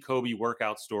crazy Kobe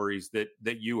workout stories that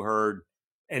you heard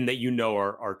and that you know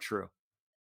are true?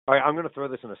 All right, I'm going to throw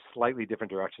this in a slightly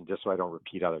different direction just so I don't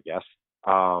repeat other guests.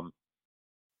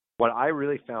 What I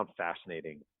really found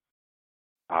fascinating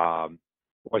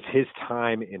was his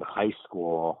time in high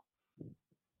school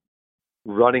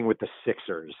running with the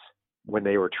Sixers when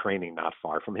they were training not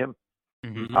far from him.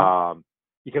 Mm-hmm.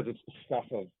 Because it's stuff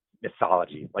of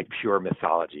mythology, like pure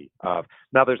mythology.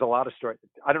 Now, there's a lot of stories.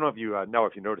 I don't know if you know,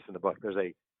 if you notice in the book, there's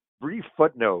a brief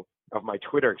footnote of my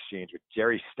Twitter exchange with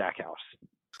Jerry Stackhouse.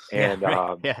 And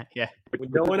yeah.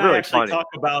 Noah and I actually talk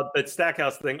about that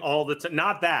Stackhouse thing all the time.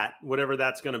 Not that, whatever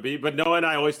that's going to be, but Noah and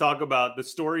I always talk about the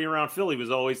story around Philly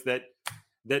was always that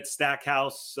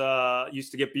Stackhouse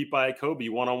used to get beat by Kobe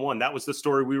one-on-one. That was the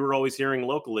story we were always hearing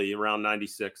locally around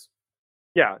 96.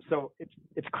 Yeah, so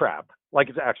it's crap. Like,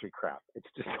 it's actually crap. It's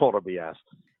just total BS.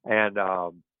 And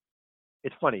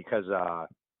it's funny because I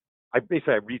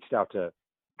reached out to,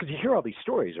 because you hear all these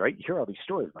stories, right? You hear all these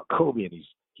stories about Kobe, and he's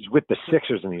with the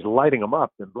Sixers and he's lighting them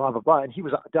up and blah, blah, blah. And he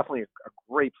was definitely a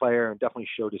great player and definitely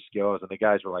showed his skills. And the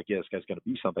guys were like, yeah, this guy's going to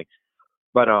be something.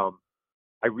 But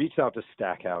I reached out to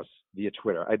Stackhouse via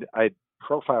Twitter. I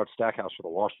profiled Stackhouse for the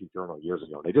Wall Street Journal years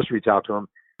ago. They just reached out to him.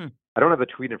 I don't have the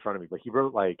tweet in front of me, but he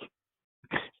wrote like,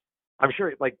 I'm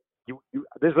sure like you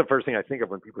this is the first thing I think of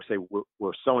when people say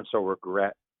we're so-and-so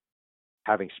regret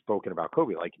having spoken about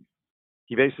Kobe. Like,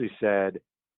 he basically said,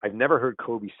 I've never heard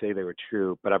Kobe say they were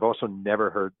true, but I've also never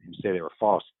heard him say they were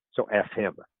false. So F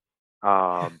him.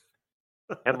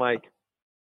 And like,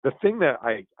 the thing that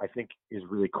I think is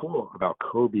really cool about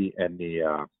Kobe and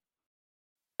the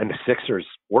Sixers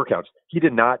workouts, he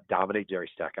did not dominate Jerry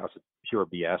Stackhouse. It's pure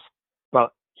BS,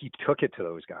 but he took it to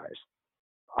those guys.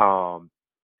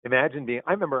 Imagine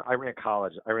I remember I ran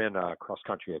cross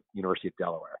country at University of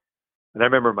Delaware. And I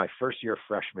remember my first year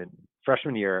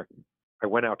freshman year, I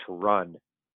went out to run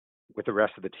with the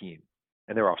rest of the team.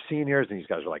 And they were all seniors, and these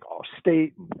guys were like all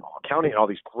state and all county and all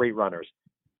these great runners.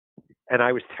 And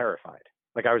I was terrified.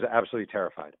 Like, I was absolutely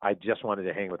terrified. I just wanted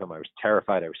to hang with them. I was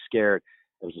terrified. I was scared.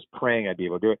 I was just praying I'd be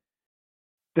able to do it.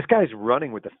 This guy's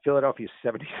running with the Philadelphia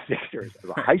 76ers as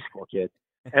a high school kid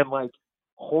and like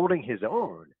holding his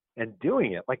own and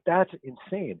doing it. Like, that's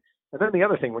insane. And then the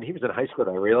other thing, when he was in high school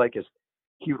that I really like is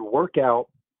he would work out.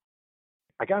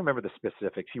 I got to remember the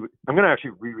specifics. I'm going to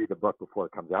actually reread the book before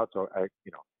it comes out. So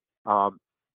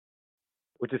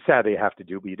which is sad they have to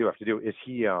do, but you do have to do, is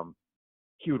he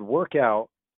would work out,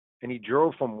 and he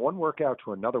drove from one workout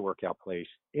to another workout place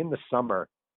in the summer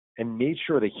and made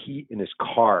sure the heat in his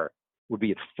car would be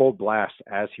at full blast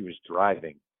as he was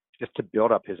driving, just to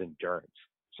build up his endurance.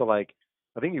 So like,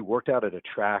 I think he worked out at a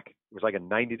track. It was like a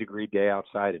 90-degree day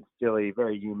outside in Philly,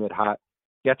 very humid, hot.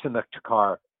 Gets in the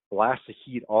car, blasts the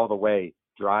heat all the way,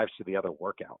 drives to the other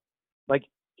workout. Like,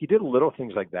 he did little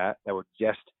things like that were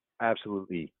just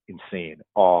absolutely insane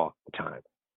all the time.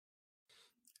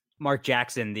 Mark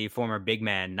Jackson, the former big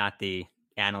man, not the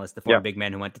analyst, the former big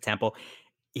man who went to Temple,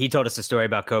 he told us a story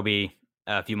about Kobe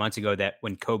a few months ago that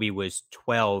when Kobe was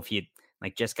 12, he had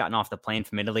like just gotten off the plane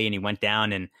from Italy, and he went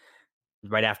down, and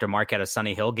right after Mark had a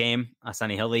Sunny Hill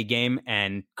League game,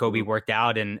 and Kobe worked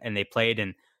out and they played,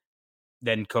 and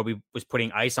then Kobe was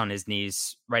putting ice on his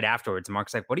knees right afterwards.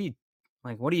 Mark's like, what are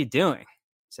you doing?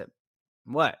 He said,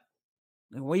 what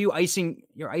are you icing?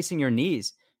 You're icing your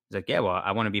knees. He's like, yeah, well,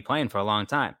 I want to be playing for a long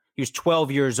time. He was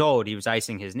 12 years old. He was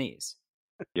icing his knees.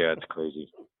 Yeah, it's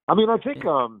crazy. I mean, I think,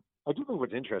 I do think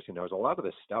what's interesting though is a lot of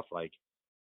this stuff, like,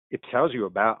 it tells you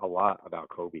a lot about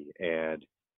Kobe and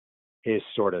his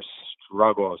sort of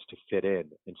struggles to fit in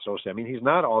socially. I mean, he's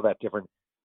not all that different.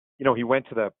 You know, he went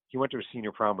to a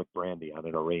senior prom with Brandy on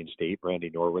an arranged date,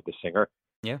 Brandy Norwood, the singer.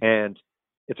 Yeah. And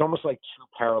it's almost like two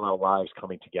parallel lives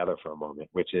coming together for a moment,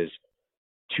 which is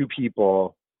two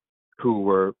people who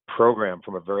were programmed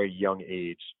from a very young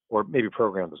age, or maybe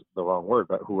programmed is the wrong word,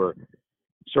 but who were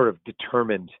sort of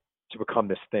determined to become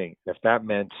this thing. If that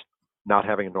meant not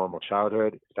having a normal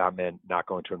childhood, if that meant not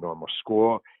going to a normal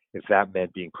school, if that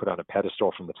meant being put on a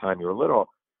pedestal from the time you were little,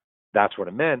 that's what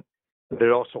it meant. but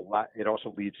it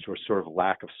also leads to a sort of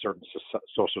lack of certain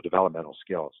social developmental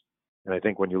skills. And I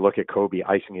think when you look at Kobe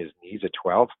icing his knees at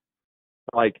 12,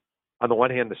 like on the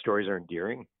one hand, the stories are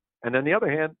endearing, and on the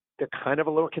other hand, they're kind of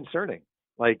a little concerning.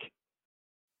 Like,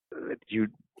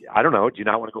 I don't know, do you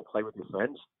not want to go play with your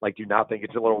friends? Like, do you not think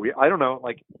it's a little weird? I don't know.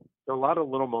 Like, there are a lot of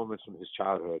little moments from his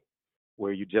childhood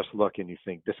where you just look and you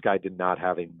think this guy did not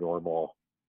have a normal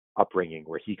upbringing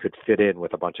where he could fit in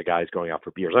with a bunch of guys going out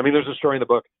for beers. I mean, there's a story in the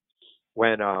book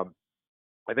when I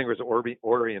think it was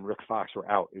Horry and Rick Fox were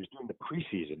out. It was during the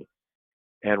preseason,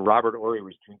 and Robert Horry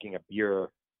was drinking a beer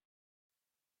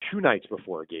 2 nights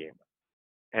before a game.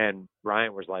 And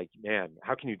Bryant was like, "Man,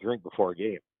 how can you drink before a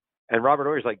game?" And Robert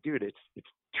Horry's like, "Dude, it's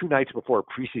 2 nights before a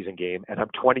preseason game, and I'm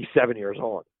 27 years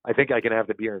old. I think I can have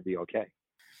the beer and be okay."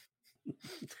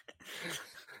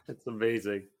 It's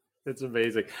amazing. It's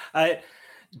amazing.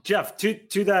 Jeff,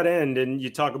 to that end, and you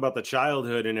talk about the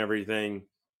childhood and everything,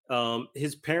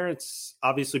 his parents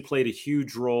obviously played a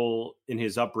huge role in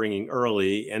his upbringing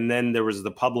early, and then there was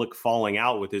the public falling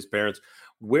out with his parents.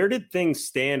 Where did things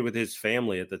stand with his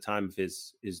family at the time of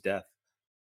his death?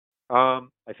 I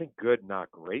think good,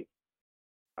 not great.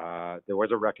 There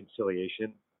was a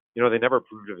reconciliation. You know, they never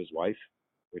approved of his wife,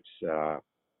 which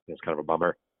is kind of a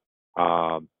bummer.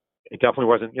 It definitely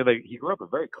wasn't. You know, he grew up in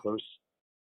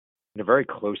a very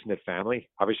close-knit family.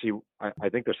 Obviously, I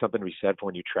think there's something to be said for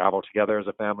when you travel together as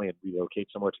a family and relocate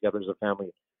somewhere together as a family.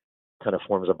 It kind of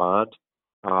forms a bond.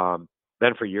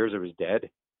 Then for years it was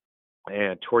dead,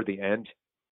 and toward the end,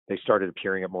 they started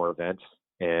appearing at more events,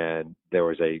 and there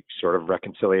was a sort of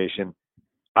reconciliation.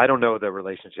 I don't know the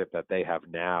relationship that they have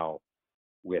now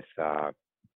with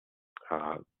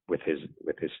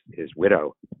his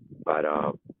widow, but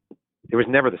it was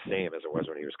never the same as it was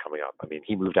when he was coming up. I mean,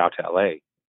 he moved out to LA,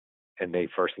 and they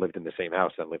first lived in the same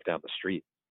house and lived down the street,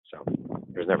 so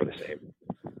it was never the same.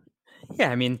 Yeah,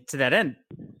 I mean, to that end,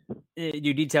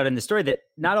 you detailed in the story that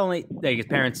not only like his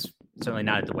parents certainly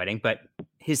not at the wedding, but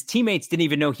his teammates didn't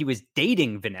even know he was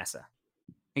dating Vanessa.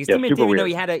 His teammates didn't even know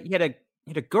he had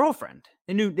a girlfriend.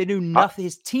 They knew nothing.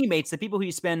 His teammates, the people who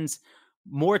he spends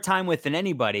more time with than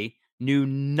anybody, knew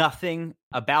nothing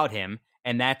about him,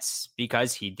 and that's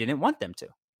because he didn't want them to.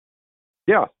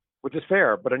 Yeah, which is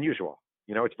fair, but unusual.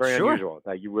 You know, it's very Sure. unusual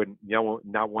that you wouldn't, you know,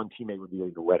 not one teammate would be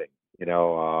at your wedding. You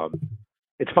know,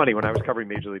 it's funny, when I was covering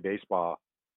Major League Baseball,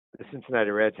 the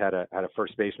Cincinnati Reds had a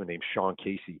first baseman named Sean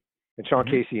Casey, and Sean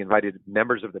Casey invited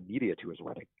members of the media to his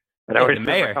wedding. And I always the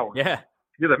mayor, yeah.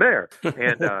 You're the mayor.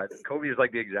 And Kobe is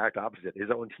like the exact opposite. His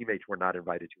own teammates were not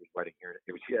invited to his wedding here.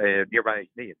 It was nearby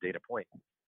me at Dana Point.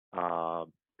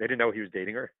 They didn't know he was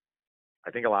dating her.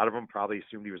 I think a lot of them probably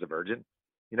assumed he was a virgin.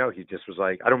 You know, he just was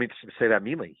like, I don't mean to say that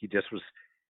meanly. He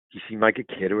seemed like a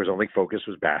kid whose only focus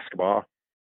was basketball,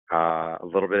 a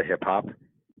little bit of hip hop,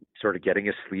 sort of getting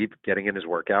his sleep, getting in his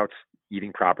workouts,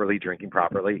 eating properly, drinking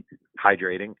properly,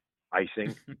 hydrating,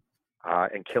 icing,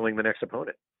 and killing the next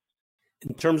opponent.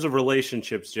 In terms of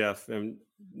relationships, Jeff, and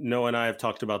Noah and I have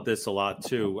talked about this a lot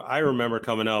too. I remember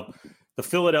coming up, the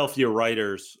Philadelphia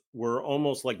writers were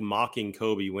almost like mocking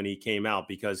Kobe when he came out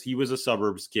because he was a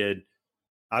suburbs kid.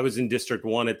 I was in District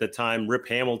 1 at the time. Rip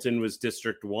Hamilton was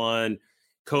District 1.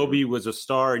 Kobe was a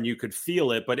star, and you could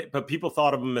feel it. But people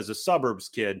thought of him as a suburbs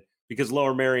kid because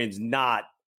Lower Merion's not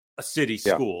a city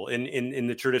school in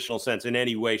the traditional sense in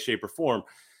any way, shape, or form.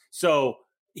 So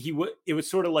it was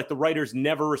sort of like the writers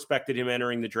never respected him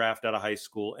entering the draft out of high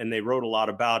school, and they wrote a lot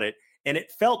about it. And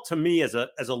it felt to me as a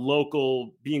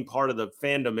local, being part of the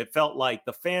fandom, it felt like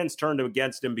the fans turned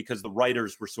against him because the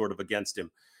writers were sort of against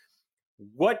him.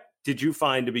 What did you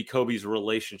find to be Kobe's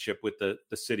relationship with the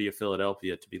city of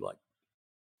Philadelphia to be like?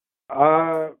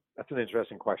 That's an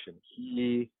interesting question.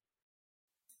 He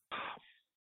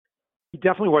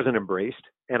definitely wasn't embraced,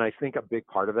 and I think a big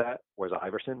part of that was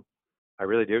Iverson. I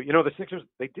really do. You know, the Sixers,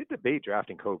 they did debate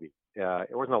drafting Kobe.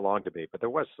 It wasn't a long debate, but there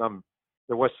was some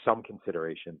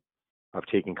consideration of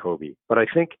taking Kobe. But I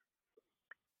think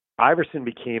Iverson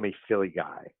became a Philly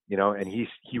guy, you know, and he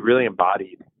really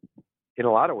embodied, in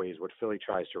a lot of ways, what Philly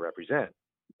tries to represent,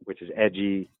 which is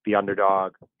edgy, the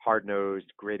underdog,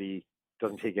 hard-nosed, gritty,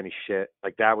 doesn't take any shit.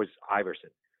 Like, that was Iverson.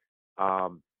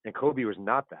 And Kobe was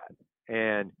not that.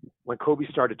 And when Kobe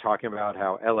started talking about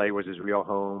how LA was his real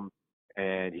home,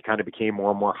 and he kind of became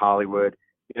more and more Hollywood,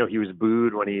 you know, he was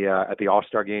booed when he at the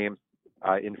All-Star game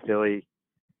in Philly.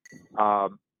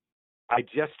 I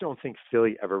just don't think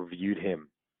Philly ever viewed him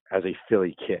as a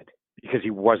Philly kid, because he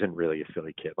wasn't really a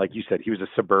Philly kid. Like you said, he was a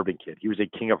suburban kid. He was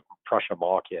a King of Prussia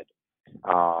Mall kid,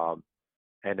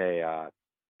 and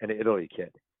an Italy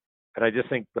kid. And I just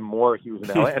think the more he was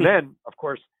in LA, and then of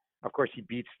course he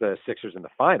beats the Sixers in the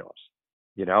finals.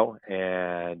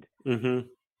 and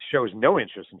shows no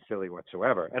interest in Philly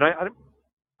whatsoever. And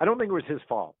I don't think it was his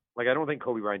fault. Like, I don't think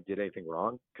Kobe Bryant did anything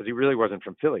wrong because he really wasn't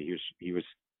from Philly. He was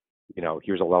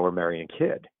a Lower Merion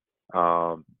kid.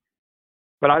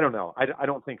 But I don't know. I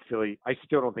don't think Philly. I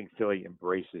still don't think Philly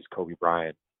embraces Kobe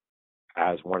Bryant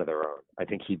as one of their own. I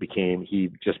think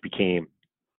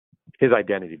his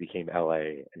identity became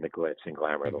LA and the glitz and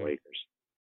glamour of the Lakers.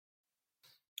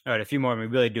 All right, a few more. We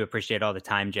really do appreciate all the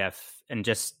time, Jeff, and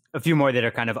just a few more that are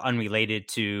kind of unrelated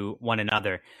to one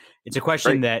another. It's a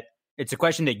question that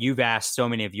you've asked so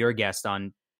many of your guests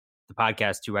on the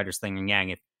podcast, Two Writers Slinging Yang.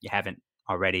 If you haven't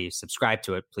already subscribed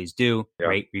to it, please do.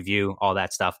 Rate, review, all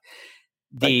that stuff.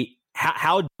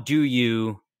 How do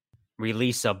you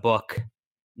release a book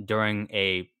during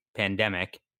a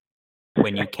pandemic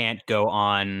when you can't go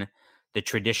on the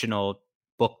traditional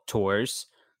book tours?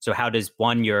 So how does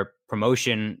your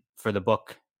promotion for the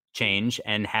book change,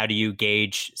 and how do you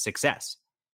gauge success?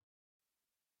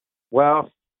 Well,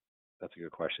 that's a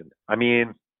good question. I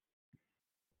mean,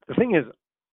 the thing is,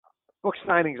 book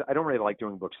signings, I don't really like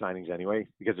doing book signings anyway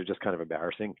because they're just kind of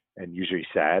embarrassing and usually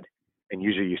sad. And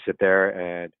usually you sit there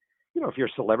and, if you're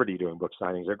a celebrity doing book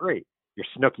signings, they're great. You're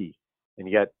Snooki and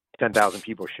you get 10,000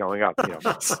 people showing up.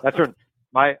 That's when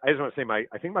I just want to say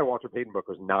I think my Walter Payton book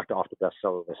was knocked off the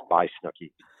bestseller list by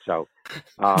Snooki. So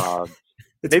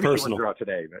it's maybe personal. It wouldn't go out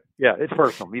today, but yeah, it's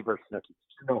personal. Me versus Snooki.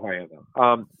 No way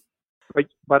though.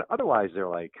 But otherwise they're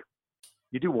like,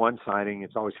 you do one signing,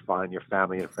 it's always fun. Your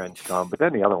family and friends come, but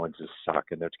then the other ones just suck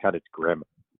and they're kind of grim.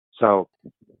 So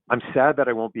I'm sad that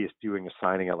I won't be doing a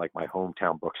signing at like my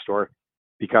hometown bookstore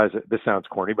because this sounds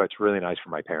corny, but it's really nice for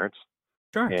my parents.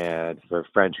 Sure. And for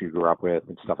friends who grew up with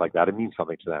and stuff like that. It means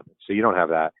something to them. So you don't have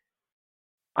that.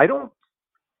 I don't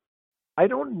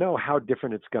know how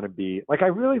different it's going to be. Like, I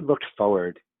really looked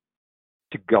forward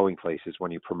to going places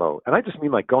when you promote. And I just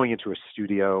mean like going into a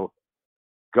studio,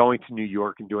 going to New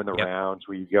York and doing the rounds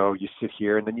where you go, you sit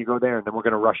here and then you go there and then we're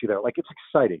going to rush you there. Like, it's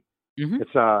exciting. Mm-hmm.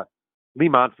 It's Lee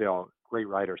Montville, great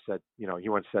writer, said, he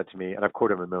once said to me, and I've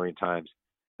quoted him a million times,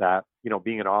 that,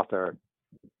 being an author,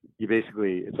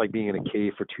 it's like being in a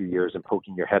cave for 2 years and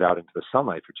poking your head out into the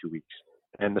sunlight for 2 weeks.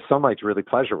 And the sunlight's really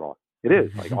pleasurable. It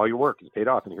is. Like, all your work is paid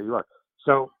off and here you are.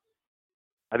 So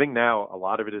I think now a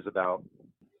lot of it is about,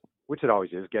 which it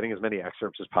always is, getting as many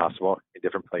excerpts as possible in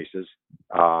different places,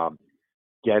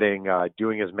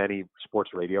 doing as many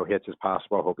sports radio hits as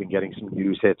possible, hoping getting some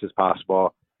news hits as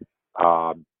possible,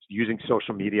 using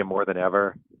social media more than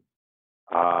ever.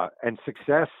 And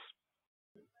success,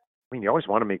 I mean, you always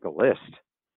want to make a list.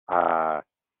 But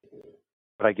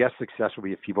I guess success will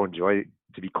be if people enjoy,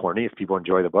 to be corny, if people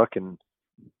enjoy the book. And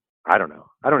I don't know.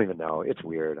 I don't even know. It's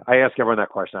weird. I ask everyone that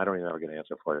question. I don't even know get an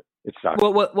answer for it. It sucks.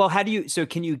 Well, how do you, so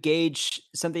can you gauge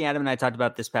something Adam and I talked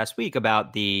about this past week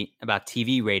about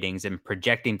TV ratings and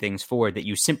projecting things forward, that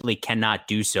you simply cannot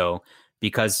do so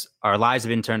because our lives have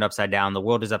been turned upside down. The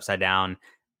world is upside down.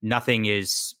 Nothing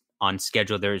is on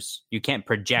schedule. You can't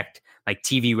project like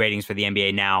TV ratings for the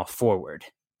NBA now forward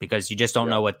because you just don't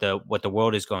know what the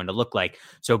world is going to look like.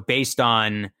 So based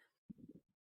on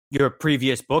your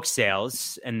previous book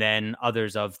sales and then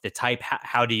others of the type,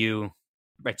 how do you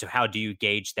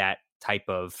gauge that type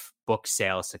of book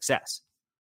sale success?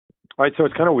 All right. So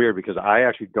it's kind of weird because I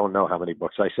actually don't know how many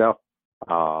books I sell.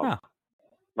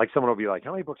 Like someone will be like,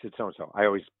 how many books did so-and-so? I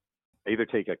always either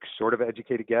take a sort of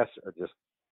educated guess or just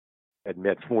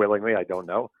admit willingly I don't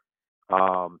know.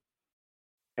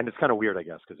 And it's kind of weird, I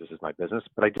guess, because this is my business.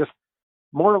 But I just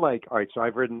more like, all right, so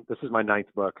this is my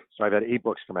 9th book. So I've had 8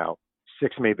 books come out.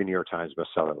 6 made the New York Times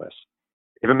bestseller list.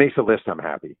 If it makes a list, I'm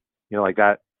happy. Like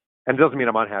that. And it doesn't mean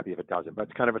I'm unhappy if it doesn't, but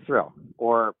it's kind of a thrill.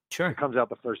 Or it comes out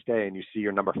the first day and you see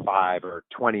your number 5 or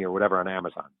 20 or whatever on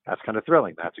Amazon. That's kind of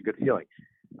thrilling. That's a good feeling.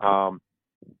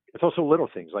 It's also little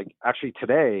things. Like actually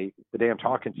today, the day I'm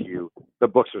talking to you, the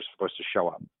books are supposed to show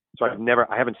up. So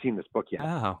I haven't seen this book yet.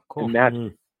 Oh, cool.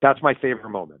 And that's my favorite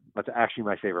moment. That's actually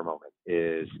my favorite moment,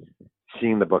 is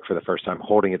seeing the book for the first time,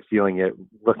 holding it, feeling it,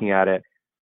 looking at it.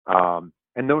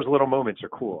 And those little moments are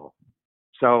cool.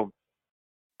 So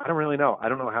I don't really know. I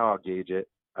don't know how I'll gauge it.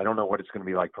 I don't know what it's going to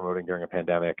be like promoting during a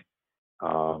pandemic.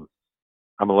 I'm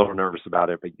a little nervous about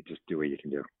it, but you just do what you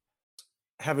can do.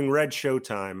 Having read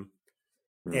Showtime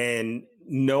and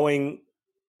knowing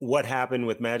what happened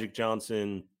with Magic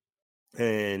Johnson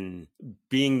and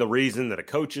being the reason that a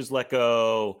coach is let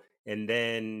go and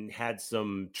then had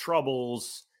some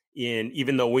troubles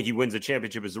even though he wins a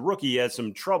championship as a rookie, he has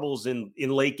some troubles in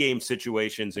late game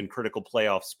situations and critical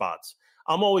playoff spots.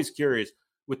 I'm always curious,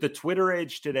 with the Twitter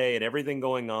age today and everything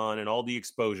going on and all the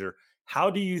exposure, how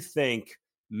do you think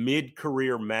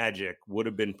mid-career Magic would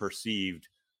have been perceived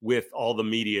with all the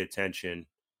media attention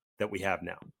that we have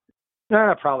now?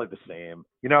 Probably the same.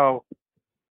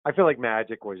 I feel like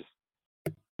Magic was,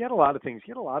 he had a lot of things.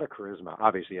 He had a lot of charisma.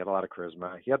 Obviously, he had a lot of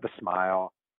charisma. He had the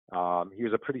smile. He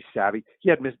was a pretty savvy. He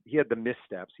had the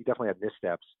missteps. He definitely had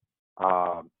missteps.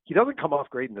 He doesn't come off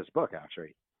great in this book,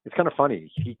 actually. It's kind of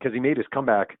funny because he made his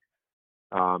comeback.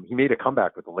 He made a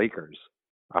comeback with the Lakers,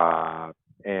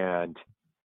 and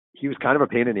he was kind of a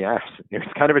pain in the ass. He was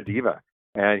kind of a diva,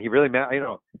 and he really,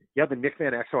 he had the Nick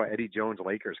Van Exel, Eddie Jones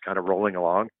Lakers kind of rolling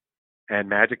along, and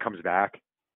Magic comes back,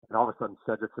 and all of a sudden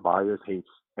Cedric Ceballos hates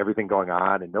everything going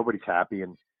on, and nobody's happy,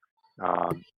 and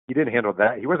he didn't handle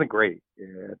that. He wasn't great.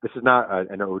 This is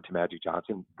not an ode to Magic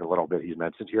Johnson, the little bit he's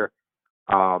mentioned here.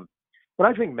 But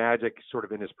I think Magic, sort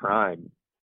of in his prime,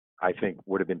 I think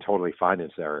would have been totally fine in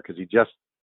this era because he just,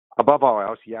 above all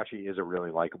else, he actually is a really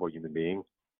likable human being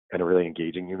and a really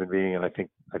engaging human being. And I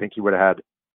think he would have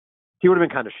been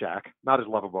kind of Shaq, not as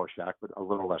lovable as Shaq, but a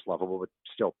little less lovable, but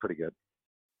still pretty good.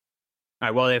 All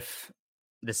right. Well, if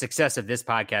the success of this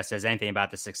podcast says anything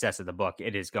about the success of the book,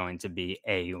 it is going to be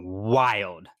a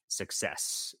wild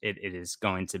success. It is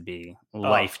going to be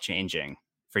life-changing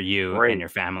for you and your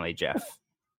family, Jeff.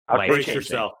 Brace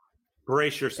yourself,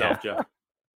 Jeff.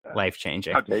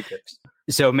 Life-changing. I'll take it.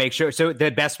 So make sure. So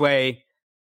the best way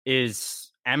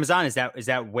is Amazon. Is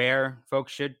that where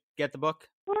folks should get the book?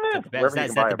 Is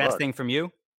that the best thing from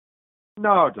you?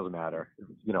 No, it doesn't matter.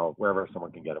 Wherever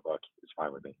someone can get a book is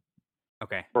fine with me.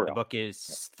 Okay. The book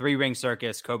is Three Ring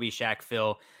Circus, Kobe, Shaq,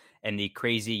 Phil, and the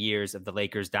Crazy Years of the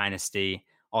Lakers Dynasty.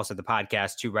 Also the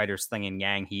podcast, Two Writers, Sling and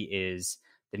Yang. He is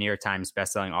the New York Times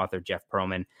bestselling author, Jeff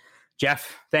Pearlman.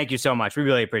 Jeff, thank you so much. We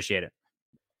really appreciate it.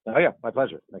 Oh, yeah. My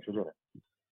pleasure. Thanks for doing it.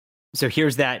 So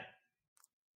here's that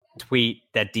tweet,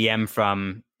 that DM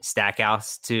from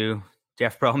Stackhouse to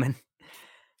Jeff Pearlman.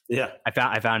 Yeah.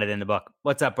 I found it in the book.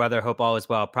 What's up, brother? Hope all is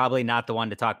well. Probably not the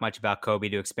one to talk much about Kobe,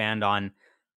 to expand on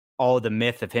all the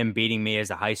myth of him beating me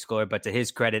as a high schooler, but to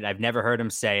his credit, I've never heard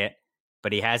him say it,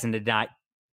 but he hasn't denied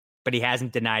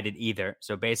it either.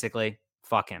 So basically,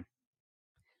 fuck him.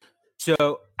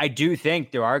 So I do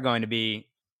think there are going to be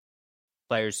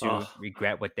players who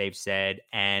regret what they've said.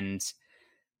 But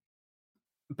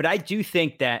I do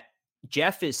think that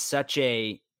Jeff is such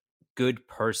a good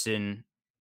person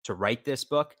to write this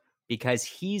book because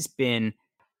he's been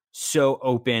so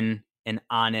open and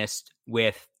honest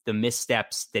with the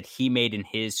missteps that he made in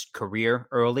his career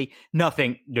early.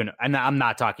 I'm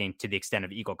not talking to the extent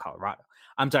of Eagle, Colorado.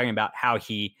 I'm talking about how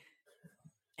he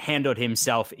handled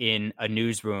himself in a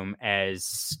newsroom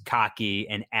as cocky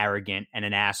and arrogant and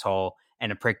an asshole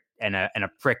and a prick and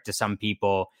a prick to some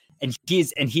people. And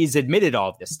he's admitted all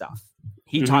of this stuff.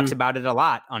 He talks about it a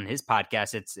lot on his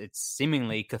podcast. It's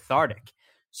seemingly cathartic.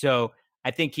 So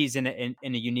I think he's in a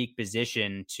unique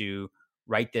position to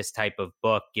write this type of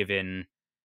book, given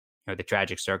the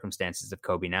tragic circumstances of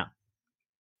Kobe now.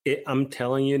 I'm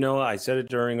telling you, Noah, I said it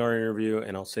during our interview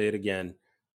and I'll say it again.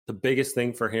 The biggest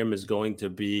thing for him is going to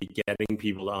be getting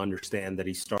people to understand that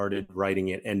he started writing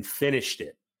it and finished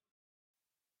it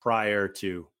prior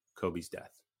to Kobe's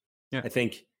death. Yeah. I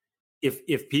think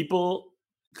if people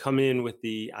come in with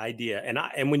the idea,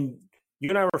 and when you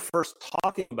and I were first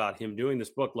talking about him doing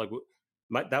this book,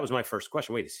 that was my first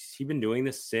question. Wait, has he been doing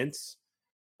this since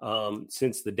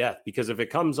the death? Because if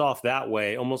it comes off that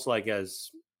way, almost like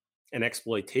as an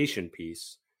exploitation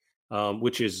piece,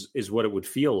 which is what it would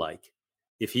feel like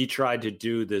if he tried to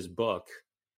do this book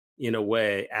in a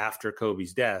way after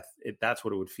Kobe's death, that's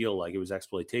what it would feel like. It was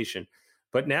exploitation.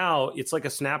 But now it's like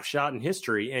a snapshot in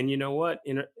history. And you know what?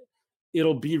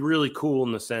 It'll be really cool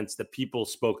in the sense that people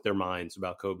spoke their minds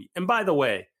about Kobe. And by the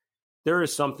way, there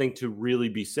is something to really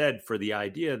be said for the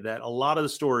idea that a lot of the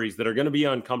stories that are going to be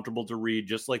uncomfortable to read,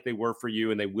 just like they were for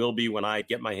you, and they will be when I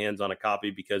get my hands on a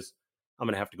copy, because I'm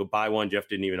going to have to go buy one. Jeff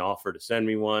didn't even offer to send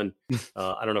me one.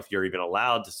 I don't know if you're even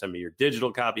allowed to send me your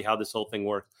digital copy, how this whole thing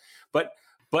works. But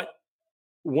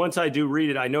once I do read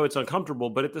it, I know it's uncomfortable.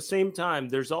 But at the same time,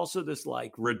 there's also this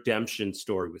like redemption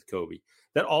story with Kobe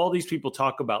that all these people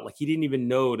talk about. Like he didn't even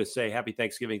know to say Happy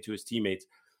Thanksgiving to his teammates.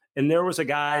 And there was a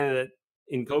guy that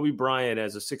in Kobe Bryant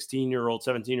as a 16-year-old,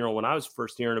 17-year-old, when I was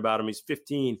first hearing about him, he's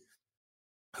 15,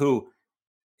 who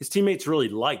his teammates really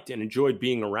liked and enjoyed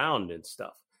being around and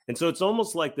stuff. And so it's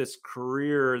almost like this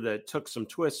career that took some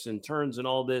twists and turns and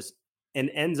all this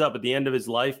and ends up at the end of his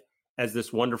life as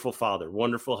this wonderful father,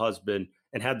 wonderful husband,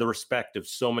 and had the respect of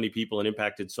so many people and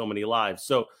impacted so many lives.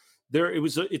 So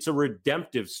it's a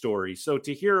redemptive story. So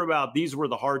to hear about these were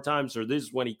the hard times, or this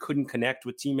is when he couldn't connect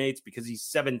with teammates because he's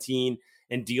 17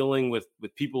 and dealing with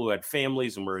people who had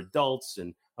families and were adults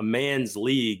and a man's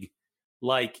league,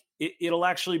 like it'll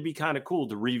actually be kind of cool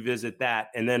to revisit that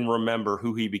and then remember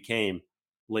who he became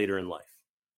later in life.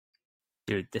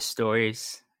 Dude, the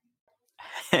stories.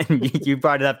 And you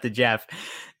brought it up to Jeff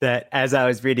that as I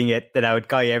was reading it, that I would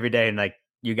call you every day and like,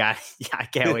 you guys, I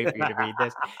can't wait for you to read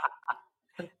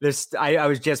this. I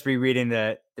was just rereading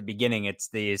the beginning. It's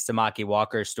the Samaki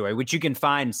Walker story, which you can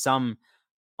find some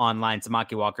online.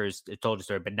 Samaki Walker's told a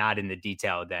story, but not in the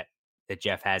detail that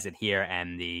Jeff has it here.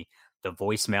 And the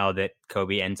voicemail that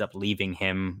Kobe ends up leaving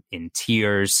him in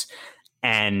tears,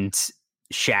 and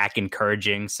Shaq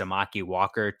encouraging Samaki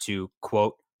Walker to,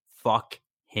 quote, fuck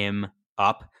him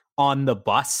up on the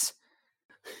bus,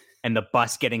 and the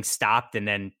bus getting stopped, and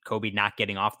then Kobe not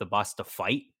getting off the bus to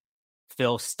fight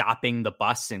Phil stopping the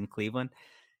bus in Cleveland.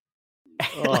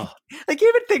 like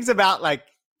even things about like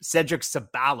Cedric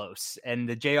Ceballos and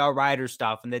the J.R. Ryder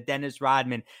stuff and the Dennis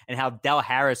Rodman, and how Del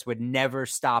Harris would never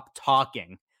stop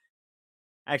talking.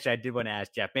 Actually, I did want to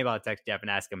ask Jeff. Maybe I'll text Jeff and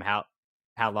ask him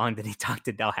how long did he talk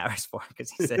to Del Harris for?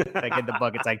 Because he said, like in the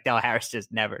book, it's like Del Harris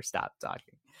just never stopped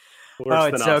talking. Oh,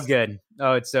 it's so good.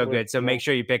 Oh, it's so good. So make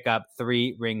sure you pick up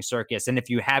 3 Ring Circus. And if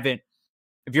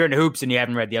you're into hoops and you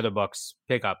haven't read the other books,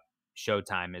 pick up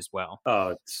Showtime as well. Oh,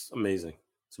 it's amazing.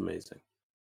 It's amazing.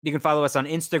 You can follow us on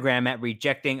Instagram at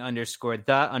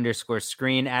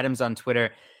rejecting_the_screen. Adam's on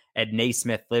Twitter at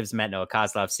Naismith, Lives Met Noah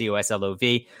Kozlov,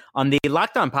 COSLOV. On the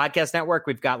Locked On Podcast Network,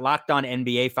 we've got Locked On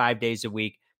NBA 5 days a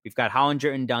week. We've got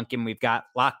Hollinger and Duncan. We've got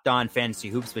Locked On Fantasy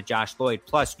Hoops with Josh Lloyd,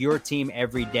 plus your team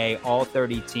every day, all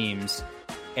 30 teams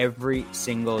every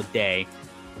single day.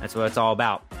 That's what it's all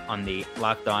about on the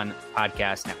Locked On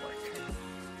Podcast Network.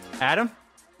 Adam,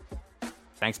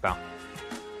 thanks, pal.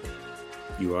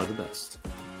 You are the best.